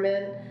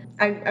environment.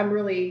 I'm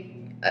really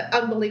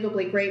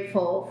unbelievably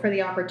grateful for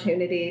the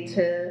opportunity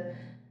to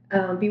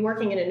be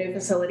working in a new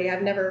facility.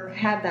 I've never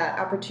had that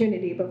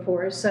opportunity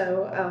before.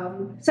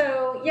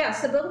 So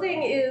yes, the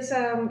building is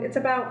it's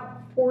about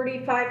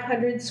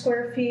 4,500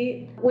 square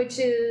feet, which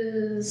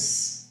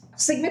is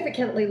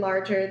significantly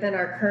larger than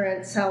our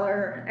current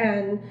cellar.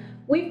 And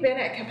we've been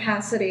at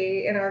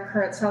capacity in our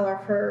current cellar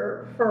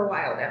for a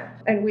while now.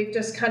 And we've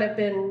just kind of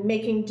been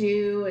making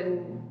do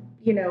and,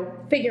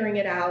 figuring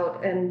it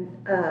out.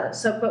 And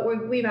but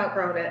we've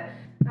outgrown it.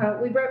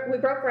 We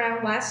broke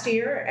ground last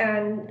year,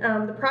 and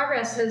the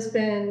progress has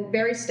been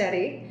very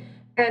steady.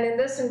 And in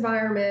this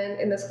environment,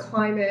 in this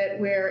climate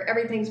where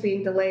everything's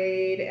being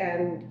delayed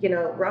and,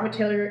 raw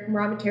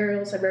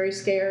materials are very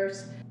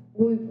scarce,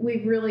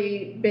 we've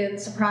really been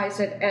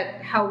surprised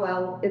at how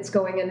well it's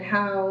going and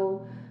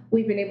how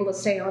we've been able to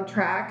stay on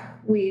track.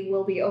 We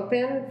will be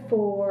open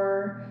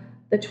for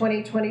the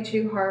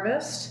 2022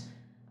 harvest.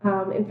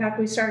 In fact,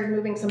 we started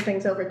moving some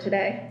things over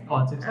today. Oh,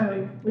 that's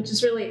exciting. Which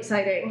is really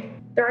exciting.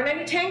 There aren't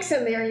any tanks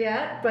in there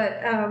yet,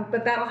 but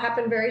that'll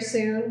happen very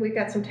soon. We've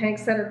got some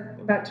tanks that are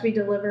about to be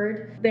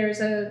delivered.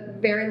 There's a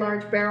very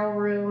large barrel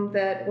room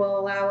that will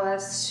allow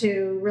us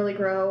to really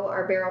grow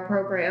our barrel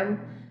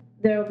program.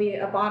 There will be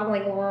a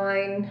bottling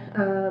line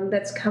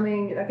that's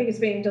coming. I think it's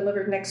being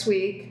delivered next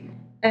week,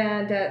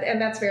 and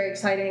that's very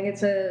exciting.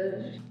 It's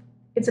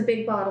a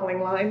big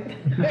bottling line.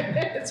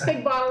 It's a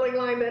big bottling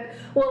line that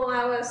will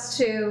allow us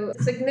to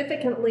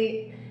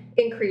significantly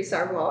increase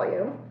our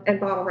volume and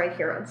bottle right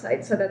here on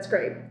site. So that's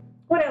great.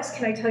 What else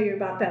can I tell you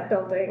about that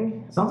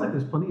building? Sounds like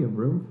there's plenty of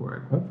room for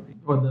equipment.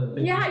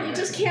 Yeah, you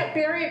just can't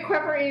bury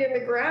equipment in the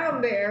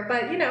ground there.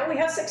 But, we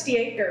have 60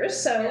 acres,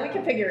 so we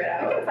can figure it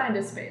out. We can find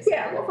a space.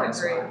 Yeah, we'll find a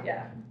spot.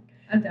 Yeah,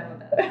 I'm down with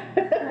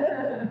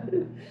that.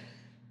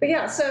 But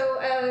yeah, so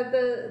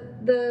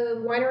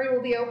the winery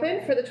will be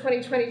open for the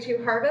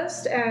 2022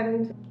 harvest,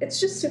 and it's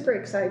just super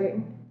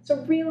exciting. It's a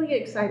really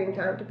exciting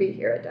time to be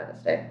here at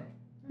Davos Day.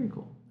 Very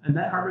cool. And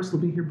that harvest will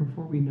be here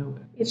before we know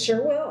it. It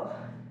sure will.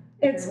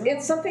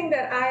 It's something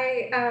that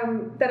I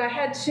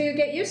had to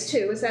get used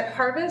to, is that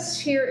harvest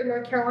here in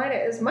North Carolina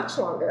is much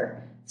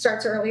longer. It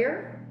starts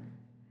earlier,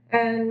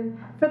 and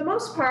for the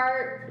most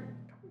part,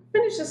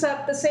 finishes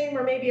up the same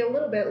or maybe a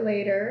little bit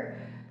later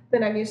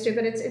than I'm used to.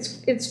 But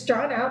it's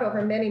drawn out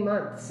over many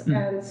months,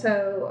 and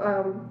so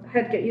I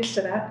had to get used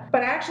to that.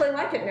 But I actually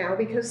like it now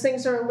because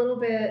things are a little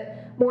bit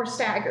more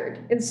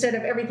staggered instead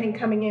of everything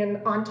coming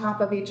in on top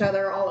of each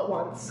other all at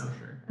once. Oh,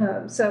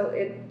 sure. So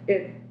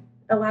it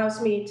allows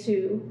me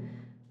to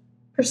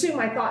pursue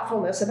my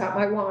thoughtfulness about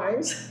my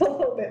wines a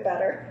little bit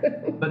better.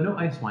 But no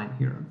ice wine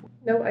here,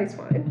 unfortunately. No ice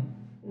wine.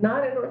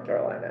 Not in North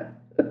Carolina.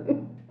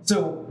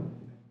 So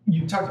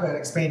you talked about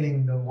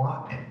expanding the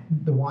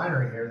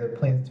winery here. There are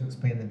plans to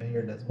expand the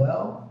vineyard as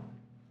well.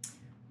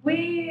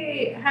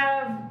 We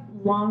have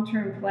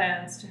long-term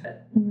plans,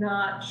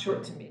 not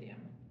short to medium.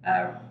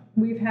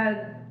 We've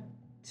had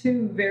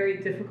 2 very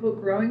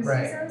difficult growing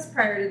seasons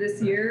prior to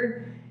this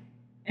year,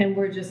 and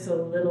we're just a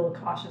little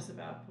cautious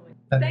about pulling.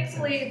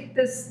 Thankfully,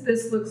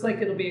 this looks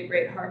like it'll be a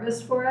great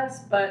harvest for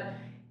us, but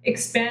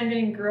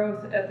expanding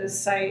growth at this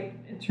site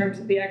in terms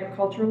of the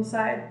agricultural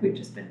side, we've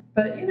just been.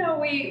 But,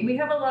 we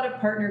have a lot of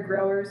partner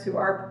growers who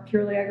are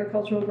purely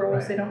agricultural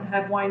growers. Right. They don't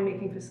have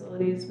winemaking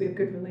facilities. We have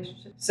good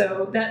relationships.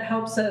 So that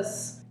helps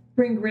us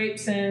bring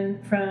grapes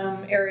in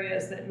from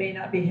areas that may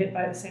not be hit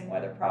by the same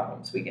weather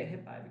problems we get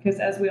hit by. Because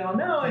as we all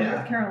know, in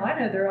North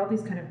Carolina, there are all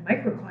these kind of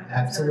microclimates.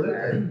 Absolutely.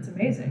 Everywhere. It's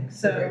amazing.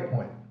 That's a great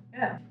point. Yeah,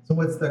 Yeah. So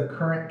what's the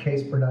current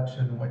case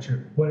production?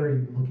 What are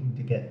you looking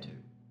to get to?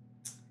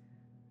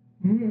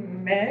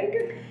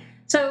 Meg?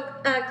 So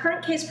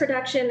current case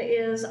production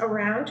is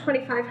around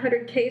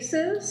 2,500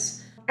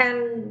 cases,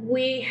 and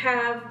we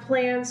have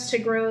plans to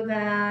grow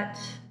that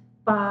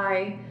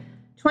by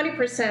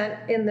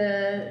 20% in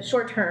the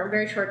short term,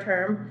 very short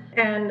term,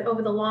 and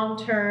over the long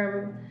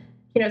term,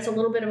 it's a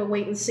little bit of a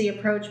wait and see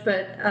approach,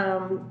 but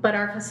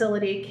our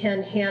facility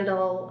can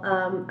handle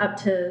up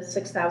to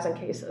 6,000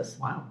 cases.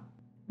 Wow.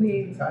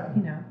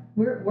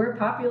 We're a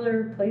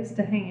popular place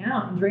to hang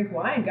out and drink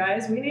wine,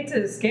 guys. We need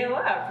to scale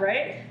up,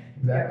 right?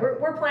 Exactly. Yeah,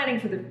 we're planning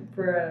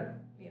for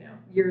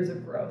years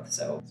of growth.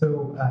 So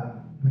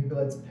maybe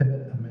let's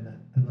pivot a minute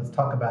and let's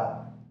talk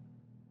about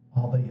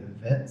all the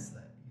events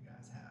that you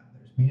guys have.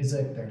 There's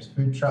music, there's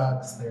food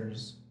trucks,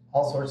 there's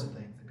all sorts of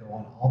things that go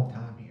on all the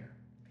time here.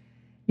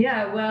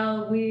 Yeah,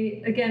 well,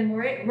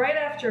 right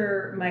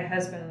after my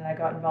husband and I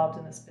got involved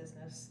in this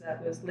business,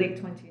 that was late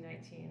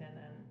 2019, and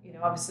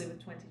then obviously with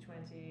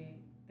 2020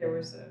 there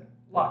was a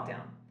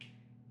lockdown,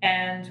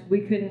 and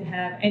we couldn't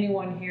have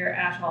anyone here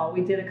at all.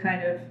 We did a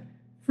kind of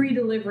free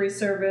delivery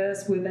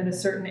service within a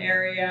certain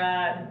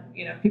area,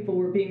 and people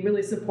were being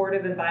really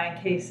supportive and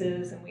buying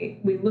cases, and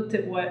we looked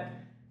at what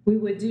we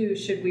would do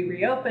should we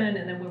reopen,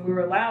 and then when we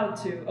were allowed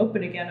to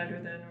open again under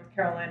the North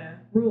Carolina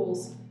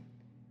rules,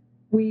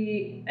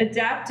 we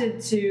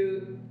adapted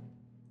to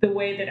the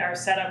way that our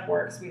setup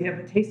works. We have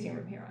a tasting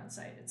room here on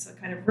site. It's a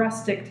kind of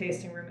rustic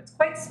tasting room. It's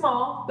quite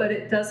small, but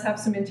it does have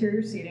some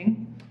interior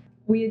seating.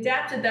 We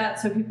adapted that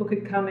so people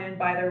could come in,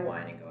 buy their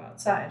wine, and go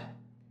outside.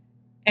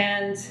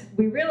 And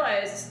we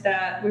realized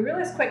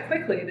quite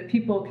quickly that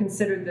people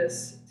considered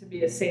this to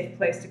be a safe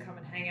place to come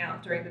and hang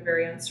out during the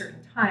very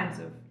uncertain times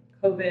of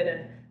COVID,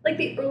 and like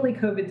the early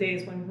COVID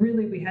days when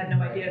really we had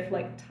no idea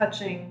if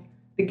touching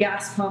the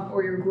gas pump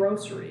or your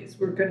groceries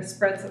were going to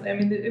spread something. I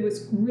mean, it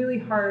was really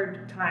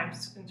hard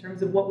times in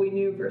terms of what we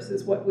knew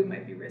versus what we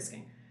might be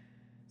risking.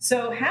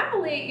 So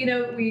happily,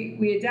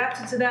 we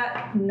adapted to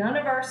that. None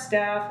of our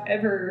staff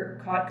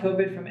ever caught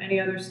COVID from any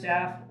other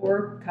staff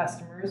or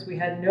customers. We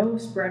had no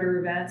spreader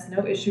events,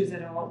 no issues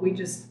at all. We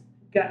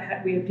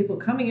had people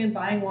coming in,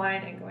 buying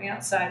wine, and going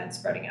outside and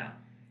spreading out.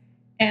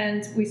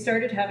 And we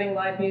started having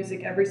live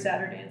music every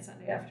Saturday and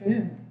Sunday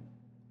afternoon,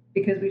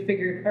 because we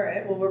figured, all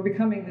right, well, we're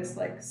becoming this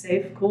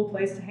safe, cool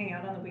place to hang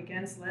out on the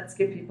weekends. Let's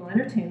give people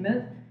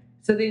entertainment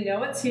so they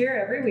know it's here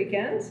every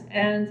weekend.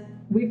 And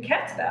we've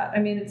kept that. I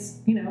mean, it's,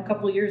 a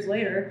couple of years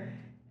later,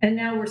 and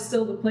now we're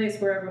still the place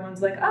where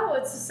everyone's like, oh,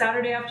 it's a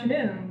Saturday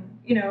afternoon,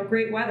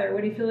 great weather.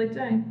 What do you feel like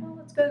doing? Well,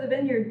 let's go to the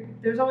vineyard.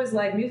 There's always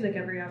live music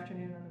every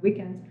afternoon on the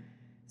weekends.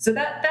 So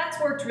that's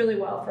worked really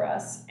well for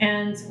us.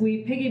 And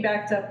we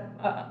piggybacked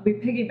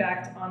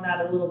on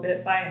that a little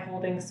bit by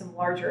holding some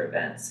larger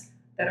events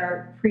that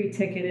are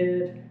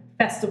pre-ticketed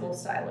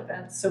festival-style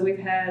events. So we've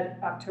had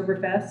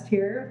Oktoberfest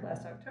here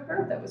last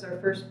October. That was our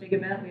first big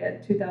event. We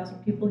had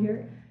 2,000 people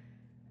here.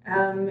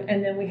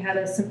 And then we had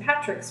a St.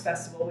 Patrick's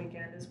Festival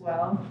weekend as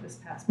well this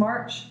past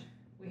March.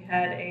 We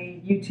had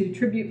a U2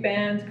 tribute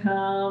band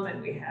come,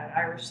 and we had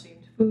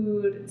Irish-themed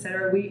food,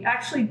 etc. We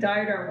actually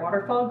dyed our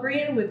waterfall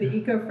green with the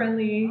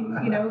eco-friendly,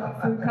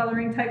 food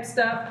coloring type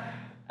stuff.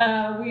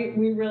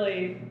 We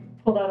really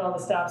pulled out all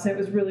the stops, and it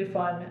was really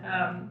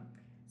fun.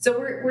 So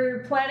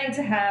we're planning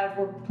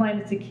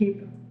to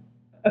keep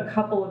a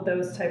couple of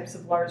those types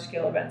of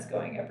large-scale events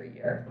going every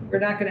year. We're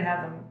not going to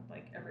have them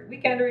every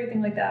weekend or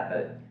anything like that,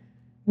 but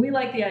we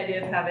like the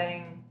idea of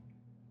having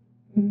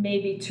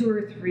maybe 2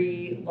 or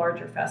 3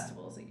 larger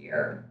festivals a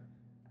year,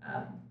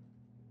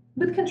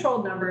 with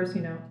controlled numbers,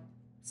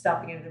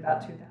 stopping it at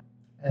about 2,000.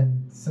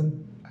 And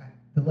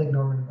the Lake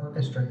Norman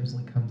Orchestra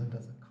usually comes and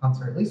does a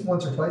concert at least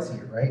once or twice a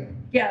year, right?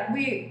 Yeah,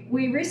 we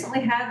recently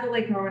had the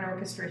Lake Norman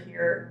Orchestra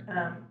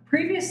here.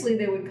 Previously,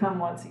 they would come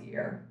once a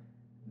year.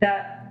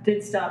 That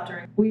did stop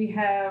during. We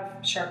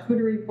have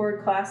charcuterie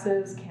board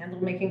classes,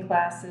 candle making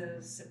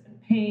classes, sip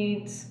and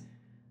paint.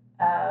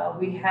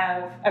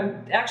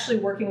 I'm actually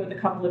working with a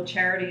couple of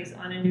charities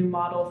on a new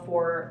model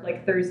for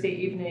Thursday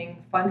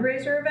evening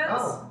fundraiser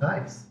events. Oh,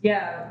 nice.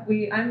 Yeah,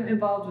 I'm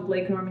involved with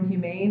Lake Norman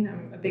Humane.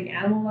 I'm a big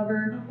animal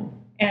lover,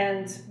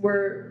 and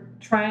we're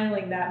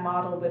trialing that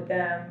model with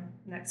them.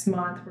 Next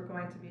month, we're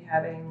going to be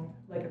having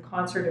a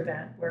concert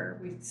event where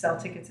we sell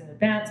tickets in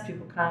advance.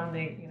 People come,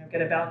 they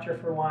get a voucher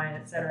for wine,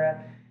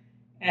 etc.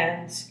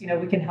 And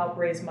we can help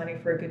raise money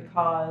for a good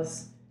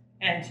cause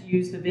and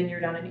use the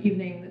vineyard on an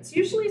evening that's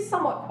usually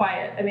somewhat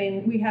quiet. I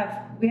mean, we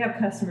have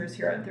customers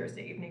here on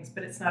Thursday evenings,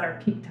 but it's not our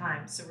peak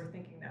time, so we're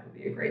thinking that would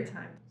be a great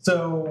time.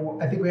 So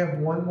I think we have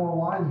one more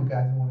wine you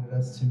guys wanted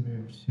us to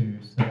move to.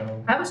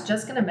 So I was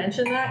just going to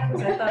mention that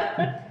because I thought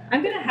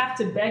I'm going to have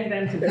to beg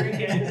them to drink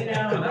it.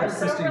 They're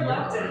so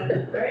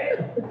reluctant, right?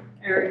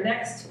 Our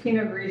next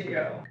Pinot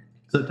Grigio.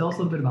 So tell us a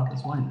little bit about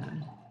this wine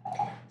then.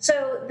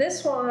 So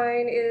this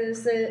wine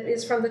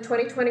is from the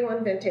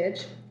 2021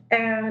 vintage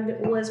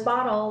and was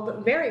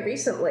bottled very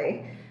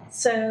recently.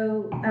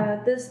 So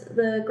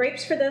the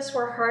grapes for this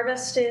were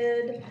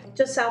harvested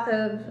just south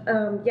of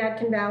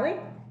Yadkin Valley.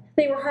 I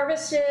They were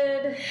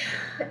harvested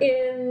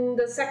in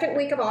the second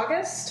week of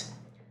August,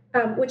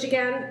 which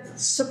again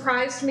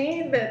surprised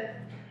me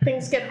that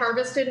things get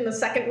harvested in the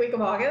second week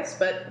of August,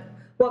 but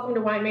welcome to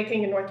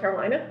winemaking in North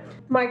Carolina.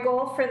 My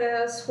goal for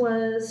this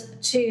was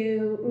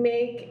to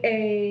make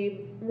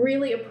a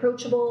really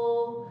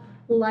approachable,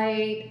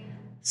 light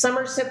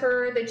summer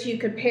sipper that you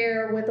could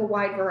pair with a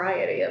wide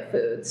variety of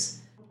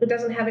foods. It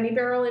doesn't have any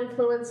barrel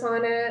influence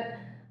on it.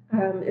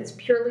 It's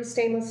purely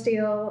stainless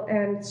steel,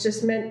 and it's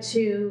just meant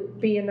to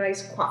be a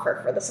nice quaffer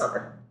for the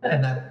summer.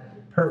 And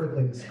that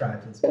perfectly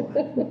describes this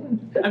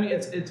wine. I mean,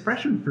 it's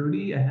fresh and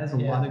fruity. It has a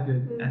lot of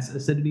good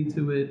acidity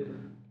to it.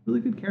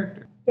 Really good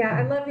character. Yeah,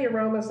 I love the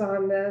aromas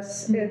on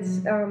this.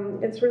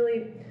 It's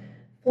really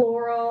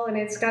floral, and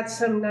it's got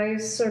some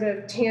nice sort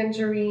of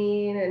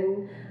tangerine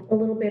and a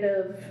little bit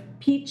of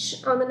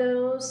peach on the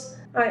nose.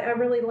 I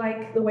really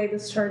like the way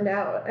this turned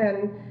out,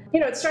 and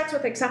it starts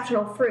with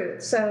exceptional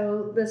fruit.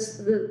 So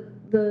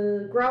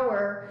the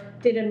grower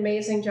did an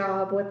amazing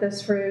job with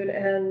this fruit,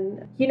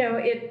 and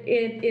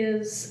it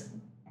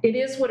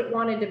is what it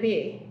wanted to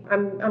be.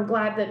 I'm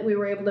glad that we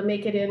were able to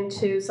make it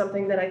into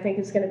something that I think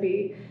is going to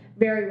be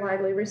very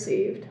widely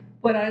received.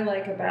 What I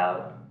like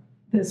about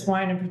this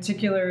wine in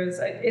particular is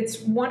it's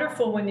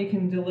wonderful when you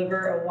can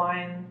deliver a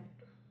wine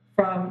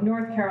from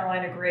North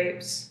Carolina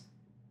grapes,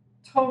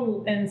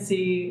 total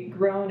NC,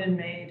 grown and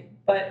made,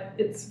 but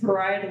it's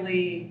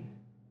varietally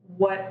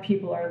what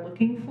people are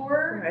looking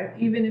for,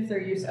 right, even if they're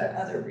used to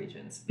other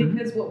regions.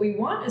 Because what we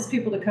want is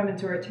people to come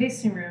into our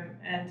tasting room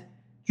and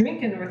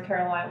drink a North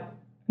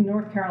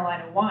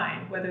Carolina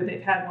wine, whether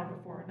they've had one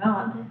before or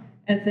not,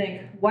 and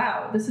think,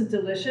 wow, this is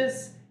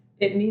delicious.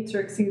 It meets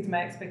or exceeds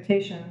my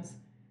expectations,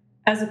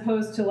 as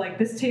opposed to like,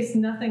 this tastes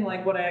nothing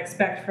like what I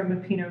expect from a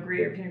Pinot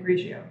Gris or Pinot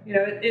Grigio.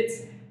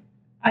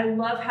 I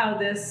love how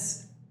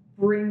this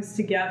brings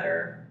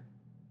together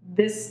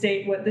this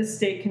state, what this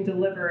state can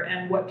deliver,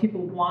 and what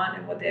people want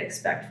and what they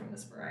expect from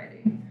this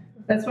variety.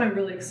 That's why I'm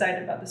really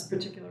excited about this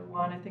particular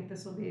one. I think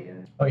this will be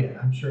Oh yeah,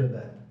 I'm sure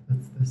that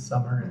this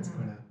summer it's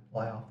going to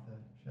fly off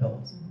the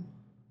shelves.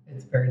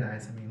 It's very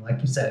nice. I mean, like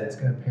you said, it's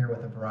going to pair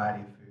with a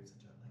variety of foods,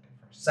 such as like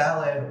a fresh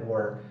salad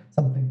or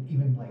something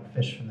even like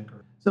fish from the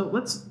grill. So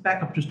let's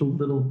back up just a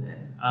little bit.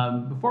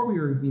 Before we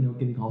were,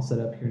 getting all set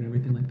up here and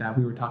everything like that,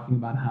 we were talking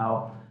about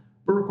how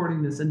we're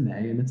recording this in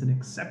May, and it's an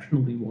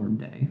exceptionally warm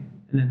day.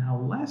 And then how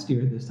last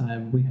year, this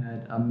time, we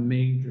had a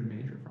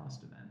major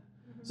frost event.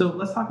 So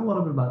let's talk a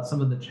little bit about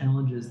some of the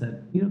challenges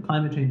that,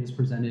 climate change has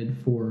presented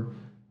for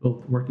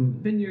both working in the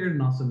vineyard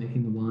and also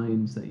making the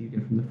wines that you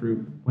get from the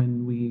fruit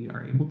when we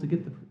are able to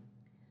get the fruit.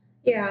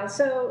 Yeah,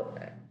 so,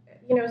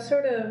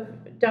 sort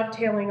of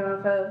dovetailing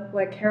off of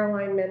what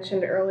Caroline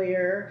mentioned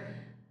earlier,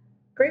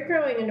 grape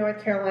growing in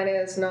North Carolina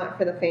is not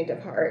for the faint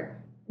of heart.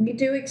 We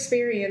do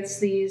experience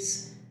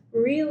these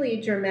really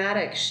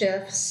dramatic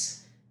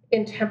shifts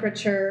in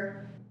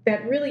temperature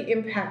that really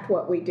impact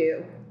what we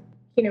do.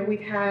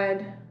 We've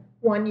had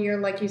one year,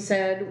 like you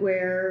said,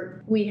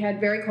 where we had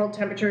very cold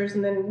temperatures,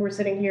 and then we're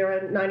sitting here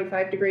at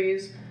 95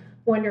 degrees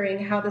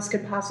wondering how this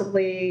could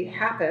possibly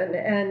happen.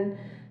 And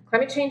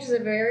climate change is a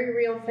very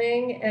real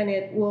thing, and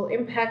it will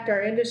impact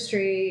our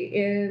industry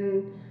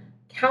in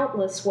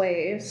countless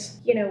ways.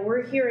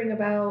 We're hearing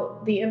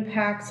about the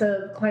impacts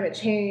of climate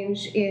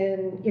change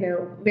in,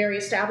 very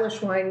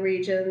established wine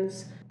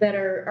regions that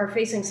are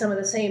facing some of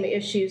the same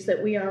issues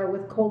that we are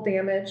with cold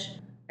damage.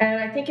 And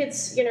I think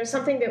it's,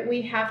 something that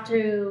we have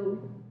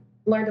to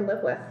learn to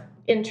live with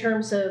in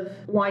terms of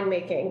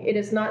winemaking. It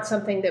is not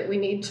something that we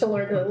need to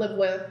learn to live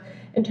with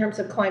in terms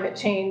of climate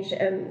change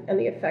and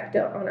the effect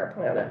on our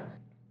planet.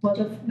 Well,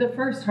 the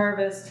first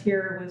harvest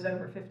here was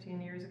over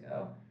 15 years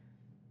ago.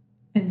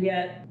 And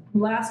yet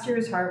last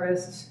year's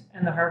harvest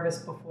and the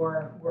harvest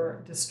before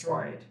were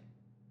destroyed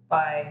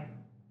by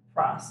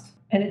frost.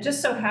 And it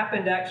just so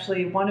happened,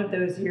 actually, one of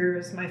those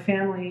years, my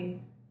family,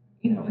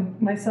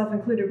 myself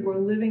included, were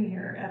living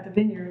here at the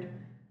vineyard.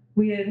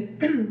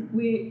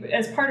 We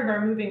as part of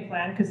our moving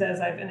plan, because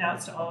as I've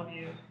announced to all of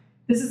you,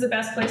 this is the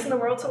best place in the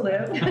world to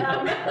live.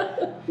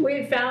 We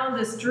had found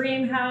this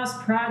dream house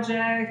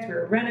project. We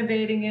were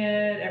renovating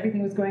it.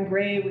 Everything was going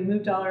great. We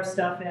moved all our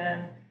stuff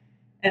in.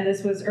 And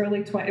this was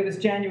it was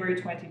January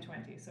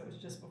 2020, so it was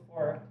just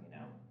before,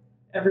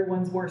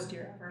 everyone's worst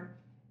year ever.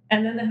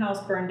 And then the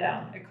house burned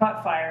down. It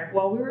caught fire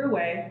while we were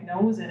away. No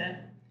one was in it.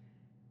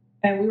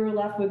 And we were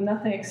left with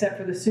nothing except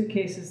for the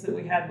suitcases that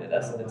we had with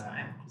us at the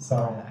time.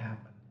 Sorry that happened.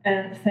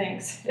 And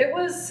thanks. It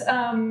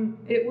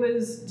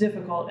was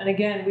difficult. And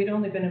again, we'd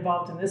only been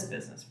involved in this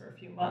business for a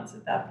few months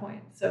at that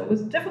point. So it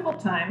was a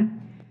difficult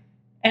time.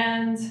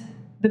 And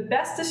the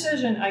best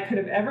decision I could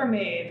have ever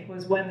made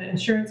was when the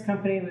insurance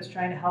company was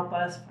trying to help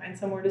us find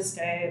somewhere to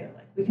stay. They're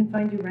like, we can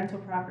find you rental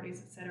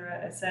properties,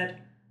 etc. I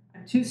said,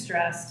 I'm too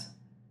stressed.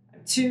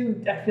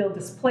 I feel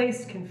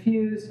displaced,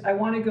 confused. I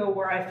want to go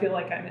where I feel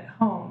like I'm at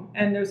home.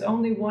 And there's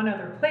only one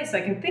other place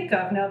I can think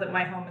of now that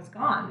my home is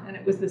gone, and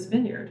it was this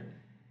vineyard.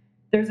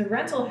 There's a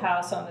rental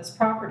house on this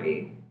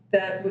property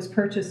that was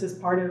purchased as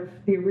part of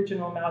the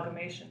original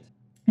amalgamation,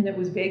 and it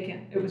was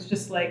vacant. It was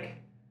just like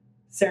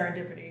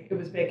serendipity. It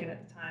was vacant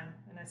at the time.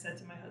 And I said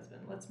to my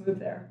husband, let's move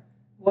there.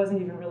 It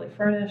wasn't even really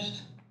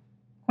furnished,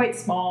 quite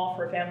small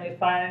for a family of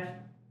 5.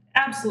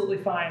 Absolutely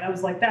fine. I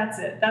was like, that's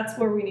it. That's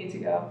where we need to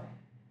go.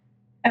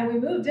 And we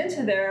moved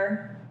into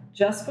there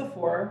just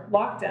before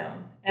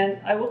lockdown.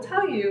 And I will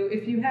tell you,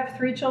 if you have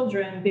 3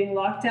 children, being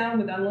locked down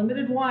with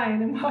unlimited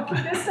wine and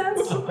walking distance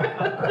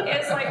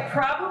is like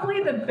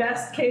probably the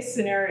best case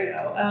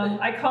scenario.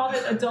 I called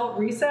it adult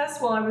recess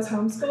while I was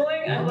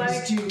homeschooling. I'm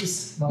like,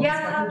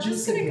 I'm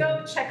just gonna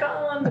go check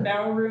on the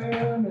barrel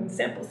room and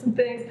sample some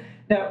things.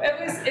 No,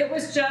 it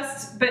was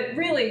just, but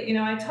really,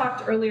 I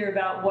talked earlier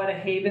about what a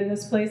haven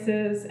this place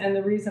is, and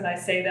the reason I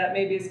say that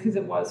maybe is because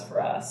it was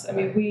for us. I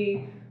mean,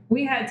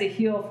 we had to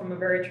heal from a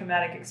very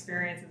traumatic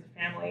experience as a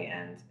family,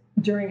 and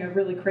during a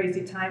really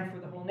crazy time for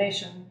the whole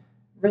nation,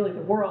 really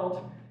the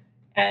world,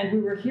 and we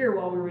were here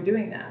while we were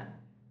doing that.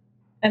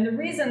 And the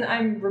reason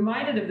I'm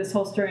reminded of this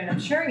whole story and I'm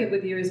sharing it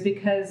with you is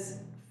because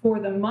for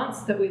the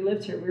months that we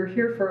lived here, we were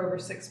here for over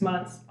 6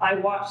 months, I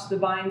watched the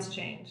vines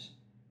change.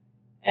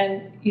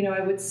 And,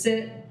 I would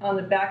sit on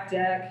the back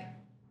deck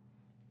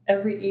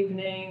every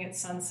evening at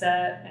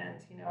sunset,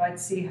 and, I'd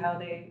see how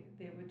they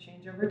would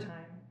change over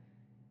time.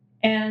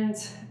 And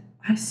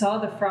I saw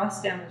the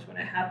frost damage when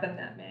it happened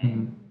that May.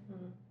 Mm-hmm.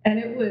 And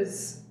it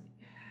was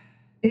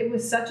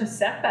such a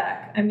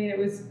setback. I mean,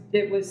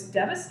 it was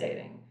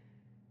devastating.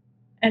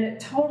 And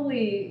it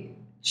totally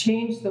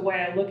changed the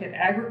way I look at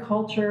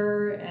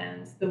agriculture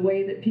and the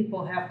way that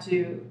people have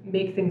to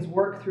make things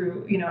work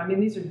through,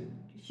 these are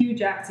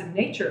huge acts of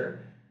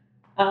nature.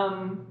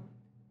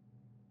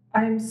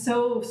 I'm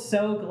so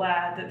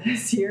glad that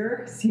this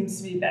year seems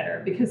to be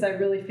better, because I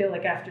really feel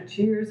like after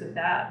 2 years of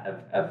that,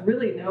 of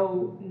really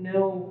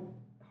no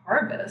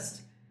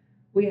harvest,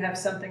 we have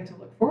something to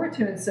look forward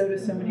to, and so do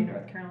so many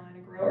North Carolina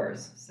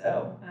growers.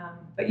 So,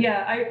 but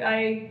yeah,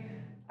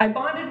 I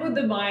bonded with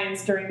the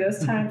vines during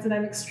those times, and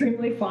I'm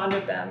extremely fond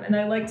of them, and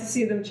I like to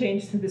see them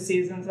change through the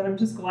seasons, and I'm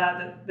just glad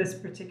that this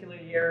particular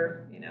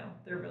year,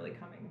 they're really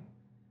coming.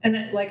 And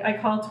I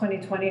call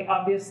 2020,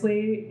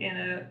 obviously, in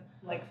a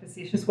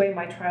facetious way,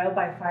 my trial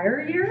by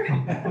fire year.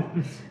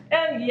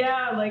 And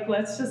yeah,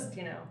 let's just,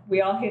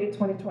 we all hated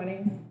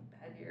 2020,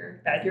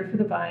 bad year for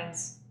the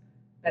vines,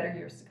 better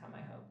years to come,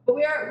 I hope. But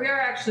we are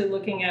actually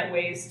looking at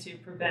ways to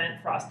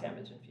prevent frost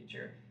damage in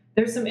future.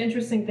 There's some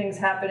interesting things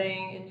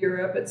happening in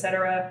Europe, et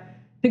cetera.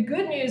 The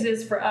good news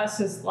is for us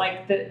is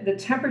the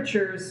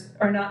temperatures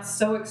are not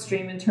so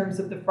extreme in terms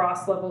of the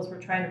frost levels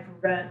we're trying to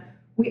prevent.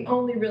 We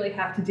only really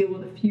have to deal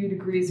with a few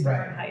degrees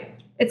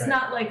Fahrenheit. It's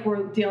not like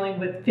we're dealing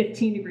with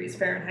 15 degrees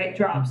Fahrenheit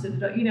drops.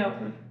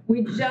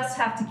 We just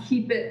have to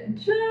keep it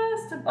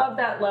just above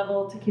that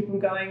level to keep them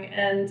going.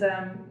 And,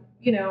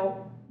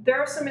 there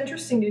are some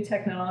interesting new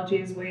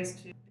technologies, ways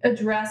to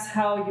address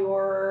how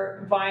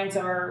your vines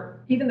are,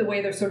 even the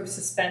way they're sort of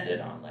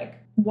suspended on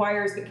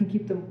wires that can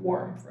keep them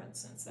warm, for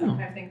instance.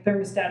 I think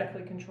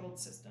thermostatically controlled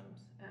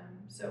systems.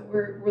 So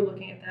we're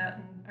looking at that,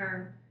 and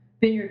our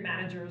vineyard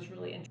manager is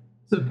really interested.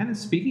 So kind of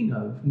speaking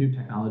of new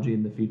technology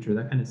in the future,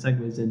 that kind of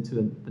segues into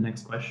the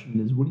next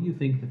question is, what do you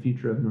think the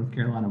future of North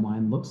Carolina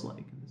wine looks like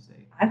in the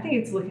state? I think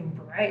it's looking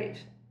bright.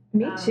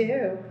 Me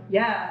too.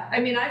 Yeah. I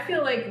mean, I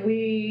feel like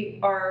we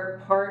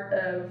are part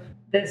of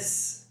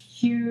this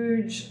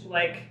huge,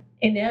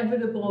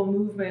 inevitable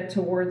movement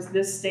towards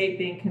this state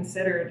being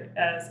considered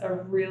as a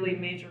really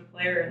major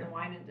player in the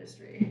wine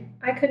industry.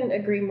 I couldn't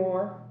agree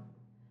more.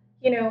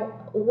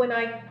 When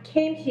I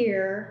came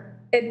here,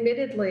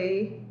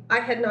 admittedly, I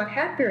had not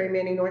had very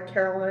many North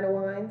Carolina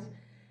wines,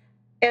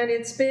 and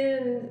it's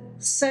been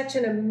such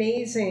an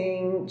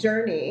amazing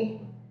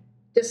journey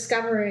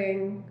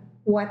discovering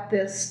what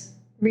this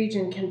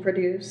region can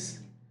produce,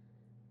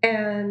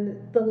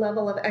 and the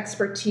level of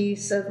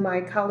expertise of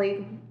my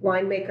colleague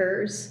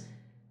winemakers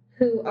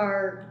who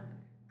are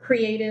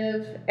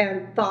creative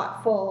and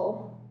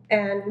thoughtful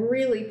and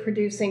really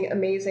producing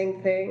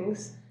amazing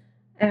things.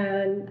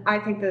 And I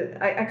think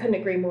that I couldn't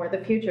agree more.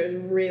 The future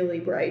is really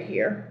bright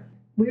here.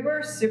 We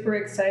were super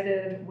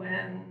excited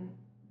when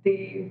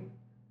the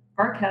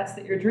RCAS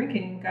that you're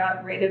drinking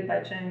got rated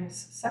by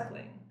James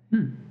Suckling.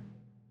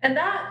 And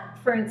that,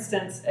 for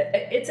instance,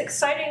 it's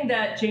exciting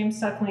that James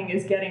Suckling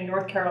is getting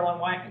North Carolina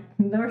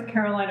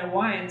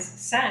wines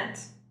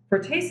sent for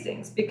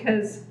tastings,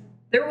 because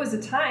there was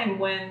a time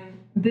when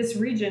this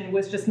region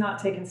was just not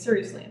taken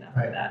seriously enough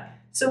for that.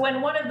 So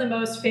when one of the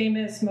most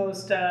famous,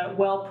 most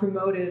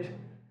well-promoted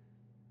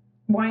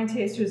wine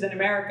tasters in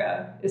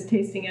America is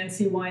tasting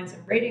NC wines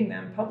and rating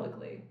them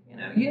publicly,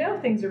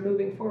 things are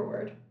moving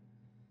forward.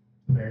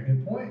 Very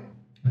good point.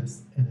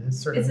 It's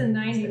a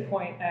 90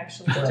 point,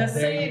 actually. Just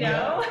so you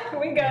know,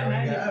 we got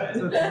 90 points.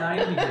 So it's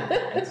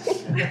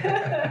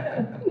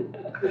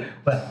 90.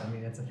 But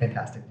it's a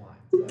fantastic wine.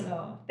 So.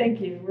 Oh,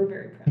 thank you. We're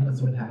very proud. He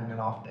must have been having an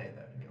off day,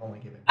 though. You only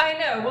give it. I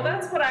know. Well,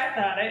 that's what I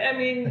thought.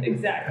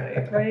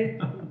 Exactly, right?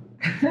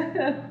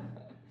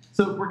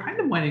 So we're kind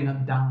of winding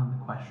up down on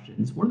the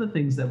questions. One of the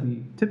things that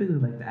we typically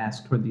like to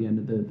ask toward the end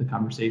of the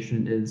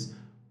conversation is,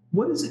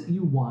 what is it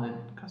you want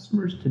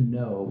customers to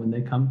know when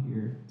they come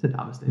here to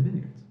Davis Day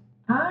Vineyards?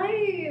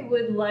 I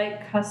would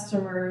like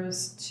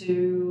customers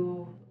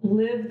to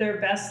live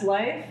their best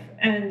life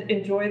and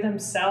enjoy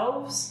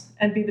themselves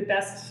and be the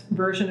best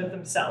version of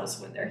themselves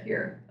when they're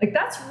here. Like,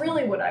 that's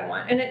really what I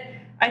want. And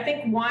I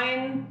think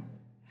wine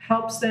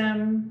helps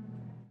them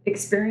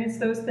experience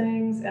those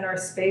things, and our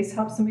space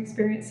helps them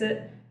experience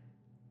it.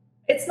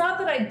 It's not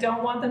that I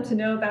don't want them to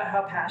know about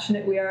how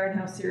passionate we are and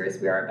how serious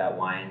we are about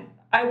wine.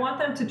 I want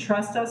them to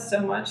trust us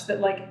so much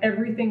that, like,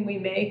 everything we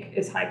make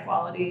is high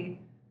quality,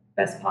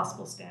 best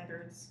possible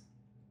standards,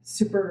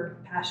 super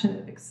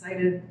passionate,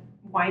 excited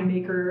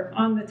winemaker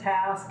on the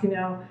task, you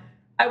know.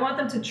 I want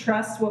them to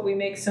trust what we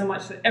make so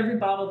much that every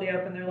bottle they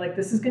open, they're like,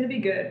 this is going to be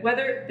good.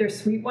 Whether they're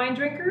sweet wine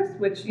drinkers,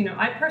 which, you know,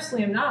 I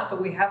personally am not,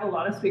 but we have a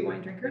lot of sweet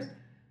wine drinkers.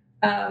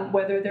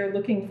 Whether they're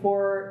looking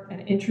for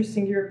an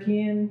interesting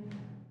European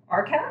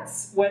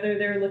RCATs, whether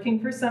they're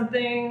looking for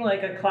something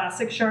like a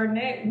classic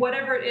Chardonnay,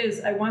 whatever it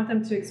is, I want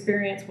them to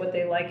experience what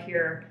they like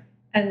here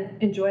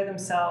and enjoy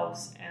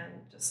themselves and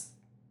just,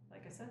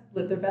 like I said,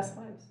 live their best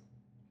lives.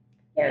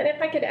 Yeah, and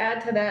if I could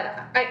add to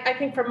that, I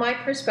think from my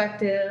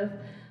perspective,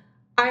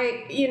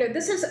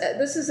 this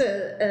is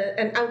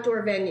an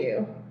outdoor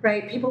venue,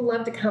 right? People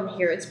love to come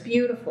here. It's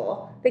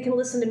beautiful. They can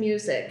listen to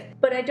music.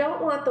 But I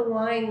don't want the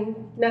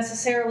wine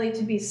necessarily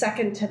to be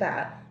second to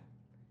that.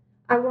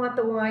 I want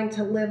the wine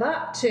to live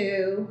up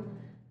to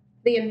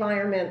the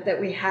environment that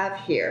we have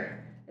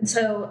here. And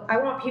so I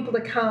want people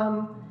to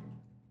come.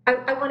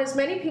 I want as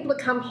many people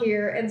to come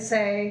here and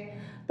say,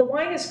 the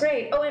wine is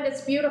great. Oh, and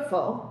it's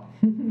beautiful.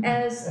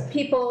 As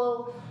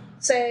people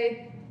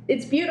say,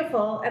 it's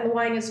beautiful and the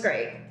wine is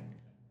great.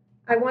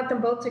 I want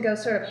them both to go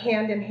sort of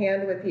hand in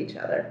hand with each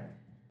other.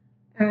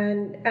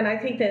 And I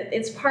think that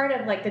it's part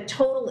of like the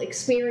total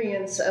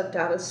experience of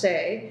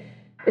Davos-Day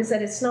is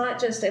that it's not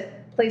just a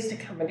place to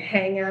come and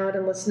hang out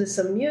and listen to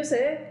some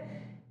music.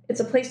 It's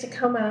a place to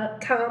come,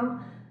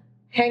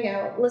 hang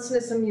out,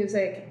 listen to some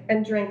music,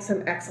 and drink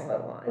some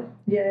excellent wine.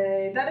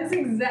 Yay! That is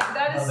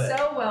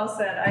so well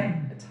said.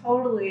 I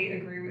totally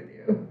agree with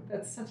you.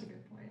 That's such a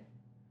good point.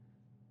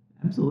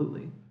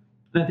 Absolutely.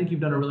 And I think you've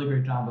done a really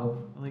great job of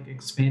like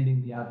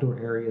expanding the outdoor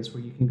areas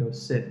where you can go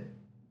sit,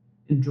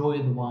 enjoy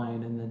the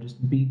wine, and then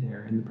just be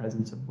there in the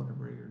presence of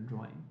whatever you're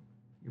enjoying,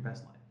 your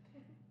best life.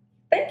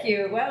 Thank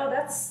you. Well,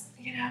 that's,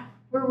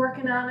 we're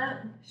working on it.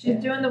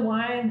 She's doing the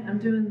wine. I'm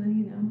doing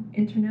the,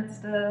 internet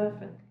stuff.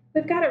 And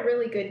we've got a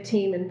really good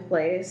team in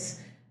place.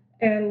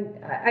 And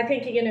I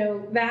think,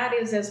 that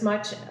is as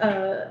much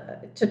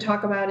to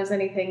talk about as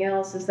anything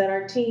else, is that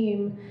our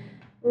team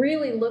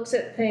really looks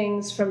at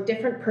things from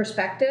different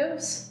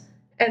perspectives.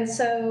 And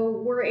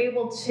so we're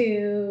able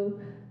to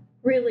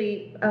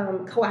really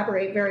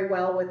collaborate very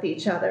well with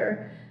each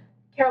other.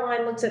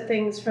 Caroline looks at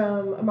things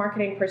from a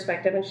marketing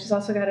perspective, and she's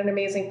also got an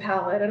amazing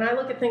palate. And I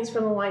look at things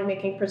from a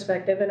winemaking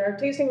perspective. And our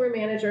tasting room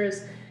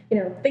managers,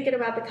 thinking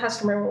about the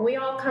customer. When we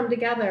all come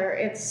together,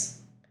 it's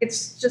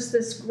just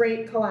this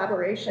great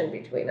collaboration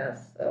between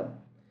us. So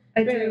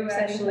I do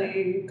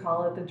actually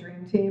call it the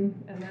dream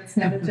team, and that's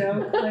not a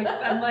joke. Like,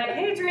 I'm like,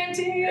 hey, dream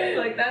team.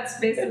 Like, that's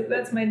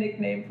my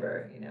nickname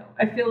for,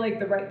 I feel like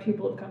the right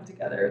people have come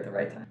together at the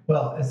right time.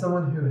 Well, as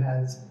someone who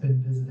has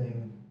been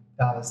visiting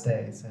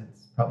Davos-Day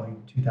since probably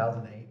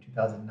 2008,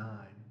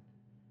 2009,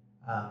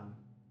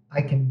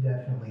 I can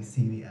definitely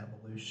see the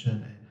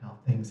evolution and how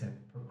things have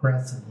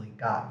progressively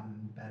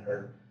gotten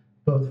better,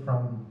 both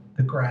from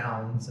the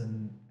grounds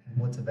and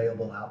what's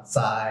available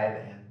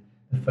outside, and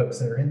the folks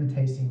that are in the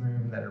tasting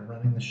room that are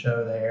running the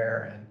show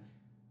there, and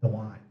the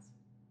wines.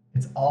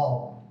 It's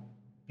all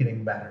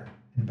getting better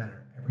and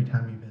better every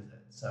time you visit.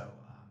 So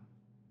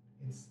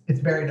it's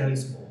very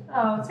noticeable.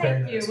 Oh,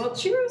 thank you. Well,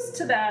 cheers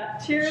to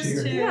that.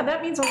 Cheers to... Yeah,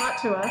 that means a lot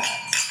to us.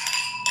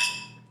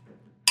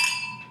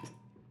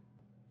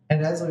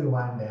 And as we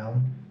wind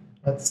down,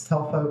 let's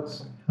tell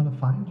folks how to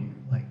find you,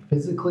 like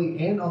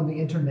physically and on the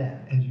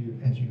internet, as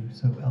you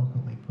so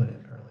eloquently put it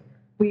earlier.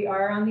 We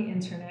are on the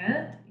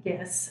internet,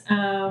 yes.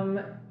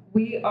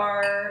 We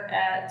are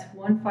at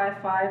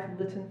 155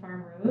 Lytton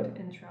Farm Road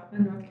in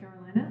Troutman, North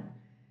Carolina.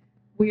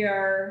 We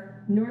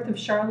are north of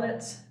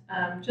Charlotte,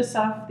 just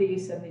off the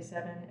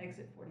 77,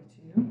 exit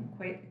 42,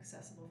 quite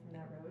accessible from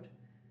that road.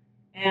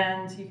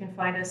 And you can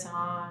find us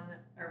on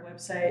our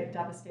website,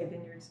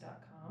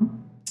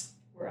 davosdayvineyards.com.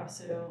 We're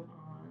also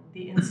on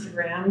the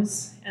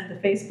Instagrams and the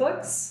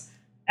Facebooks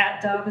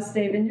at Davos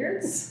Day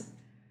Vineyards.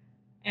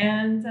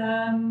 And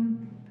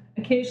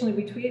occasionally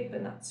we tweet,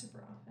 but not super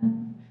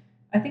often.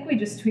 I think we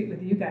just tweet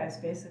with you guys,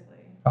 basically.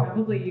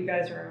 Probably you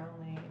guys are our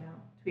only,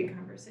 tweet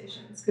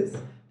conversations.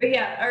 But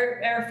yeah,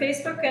 our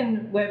Facebook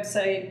and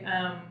website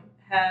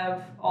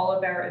have all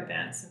of our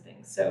events and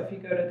things. So if you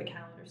go to the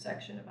calendar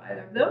section of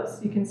either of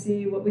those, you can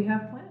see what we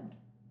have planned.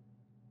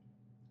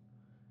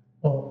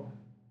 Well,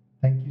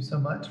 thank you so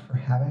much for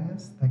having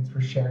us. Thanks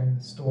for sharing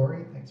the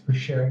story. Thanks for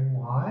sharing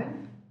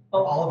wine.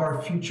 For all of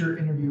our future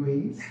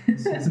interviewees,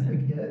 this was a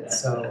big hit.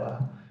 So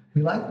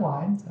we like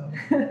wine. So,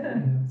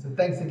 so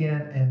thanks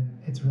again. And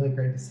it's really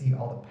great to see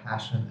all the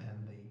passion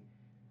and the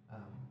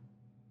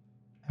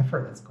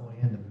effort that's going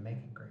into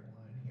making great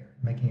wine here,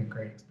 making a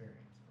great experience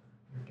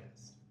your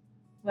guest.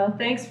 Well,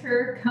 thanks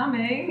for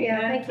coming Yeah,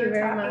 and thank you for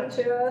very talking much.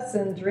 to us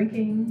and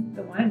drinking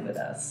the wine with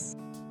us.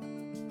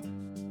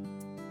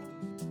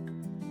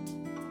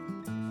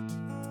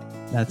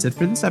 That's it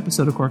for this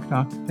episode of Cork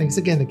Talk. Thanks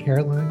again to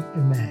Caroline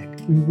and Meg.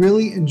 We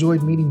really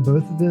enjoyed meeting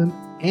both of them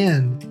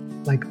and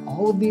like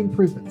all of the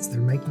improvements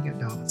they're making at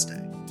Dallas Day.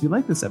 If you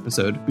like this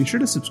episode, be sure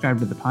to subscribe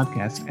to the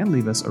podcast and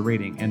leave us a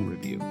rating and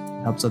review.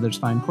 It helps others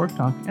find Cork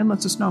Talk and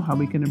lets us know how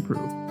we can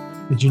improve.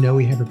 Did you know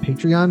we have a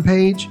Patreon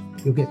page?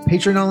 You'll get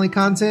patron-only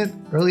content,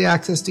 early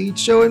access to each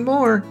show, and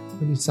more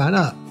when you sign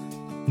up.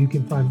 You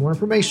can find more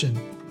information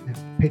at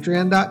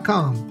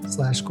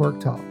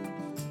patreon.com/corktalk.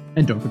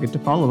 And don't forget to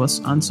follow us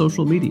on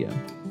social media.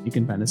 You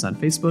can find us on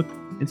Facebook,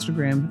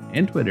 Instagram,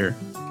 and Twitter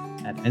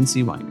at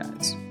NC Wine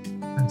Guys.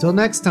 Until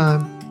next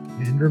time,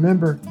 and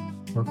remember,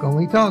 cork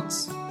only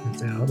talks.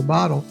 It's out of the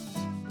bottle.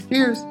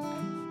 Cheers.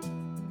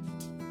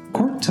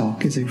 Cork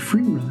Talk is a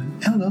Free Run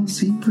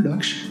LLC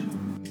production.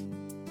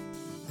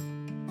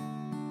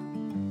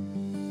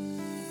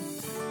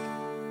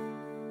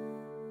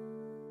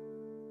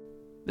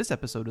 This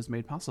episode is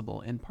made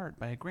possible in part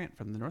by a grant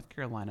from the North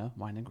Carolina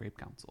Wine and Grape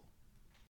Council.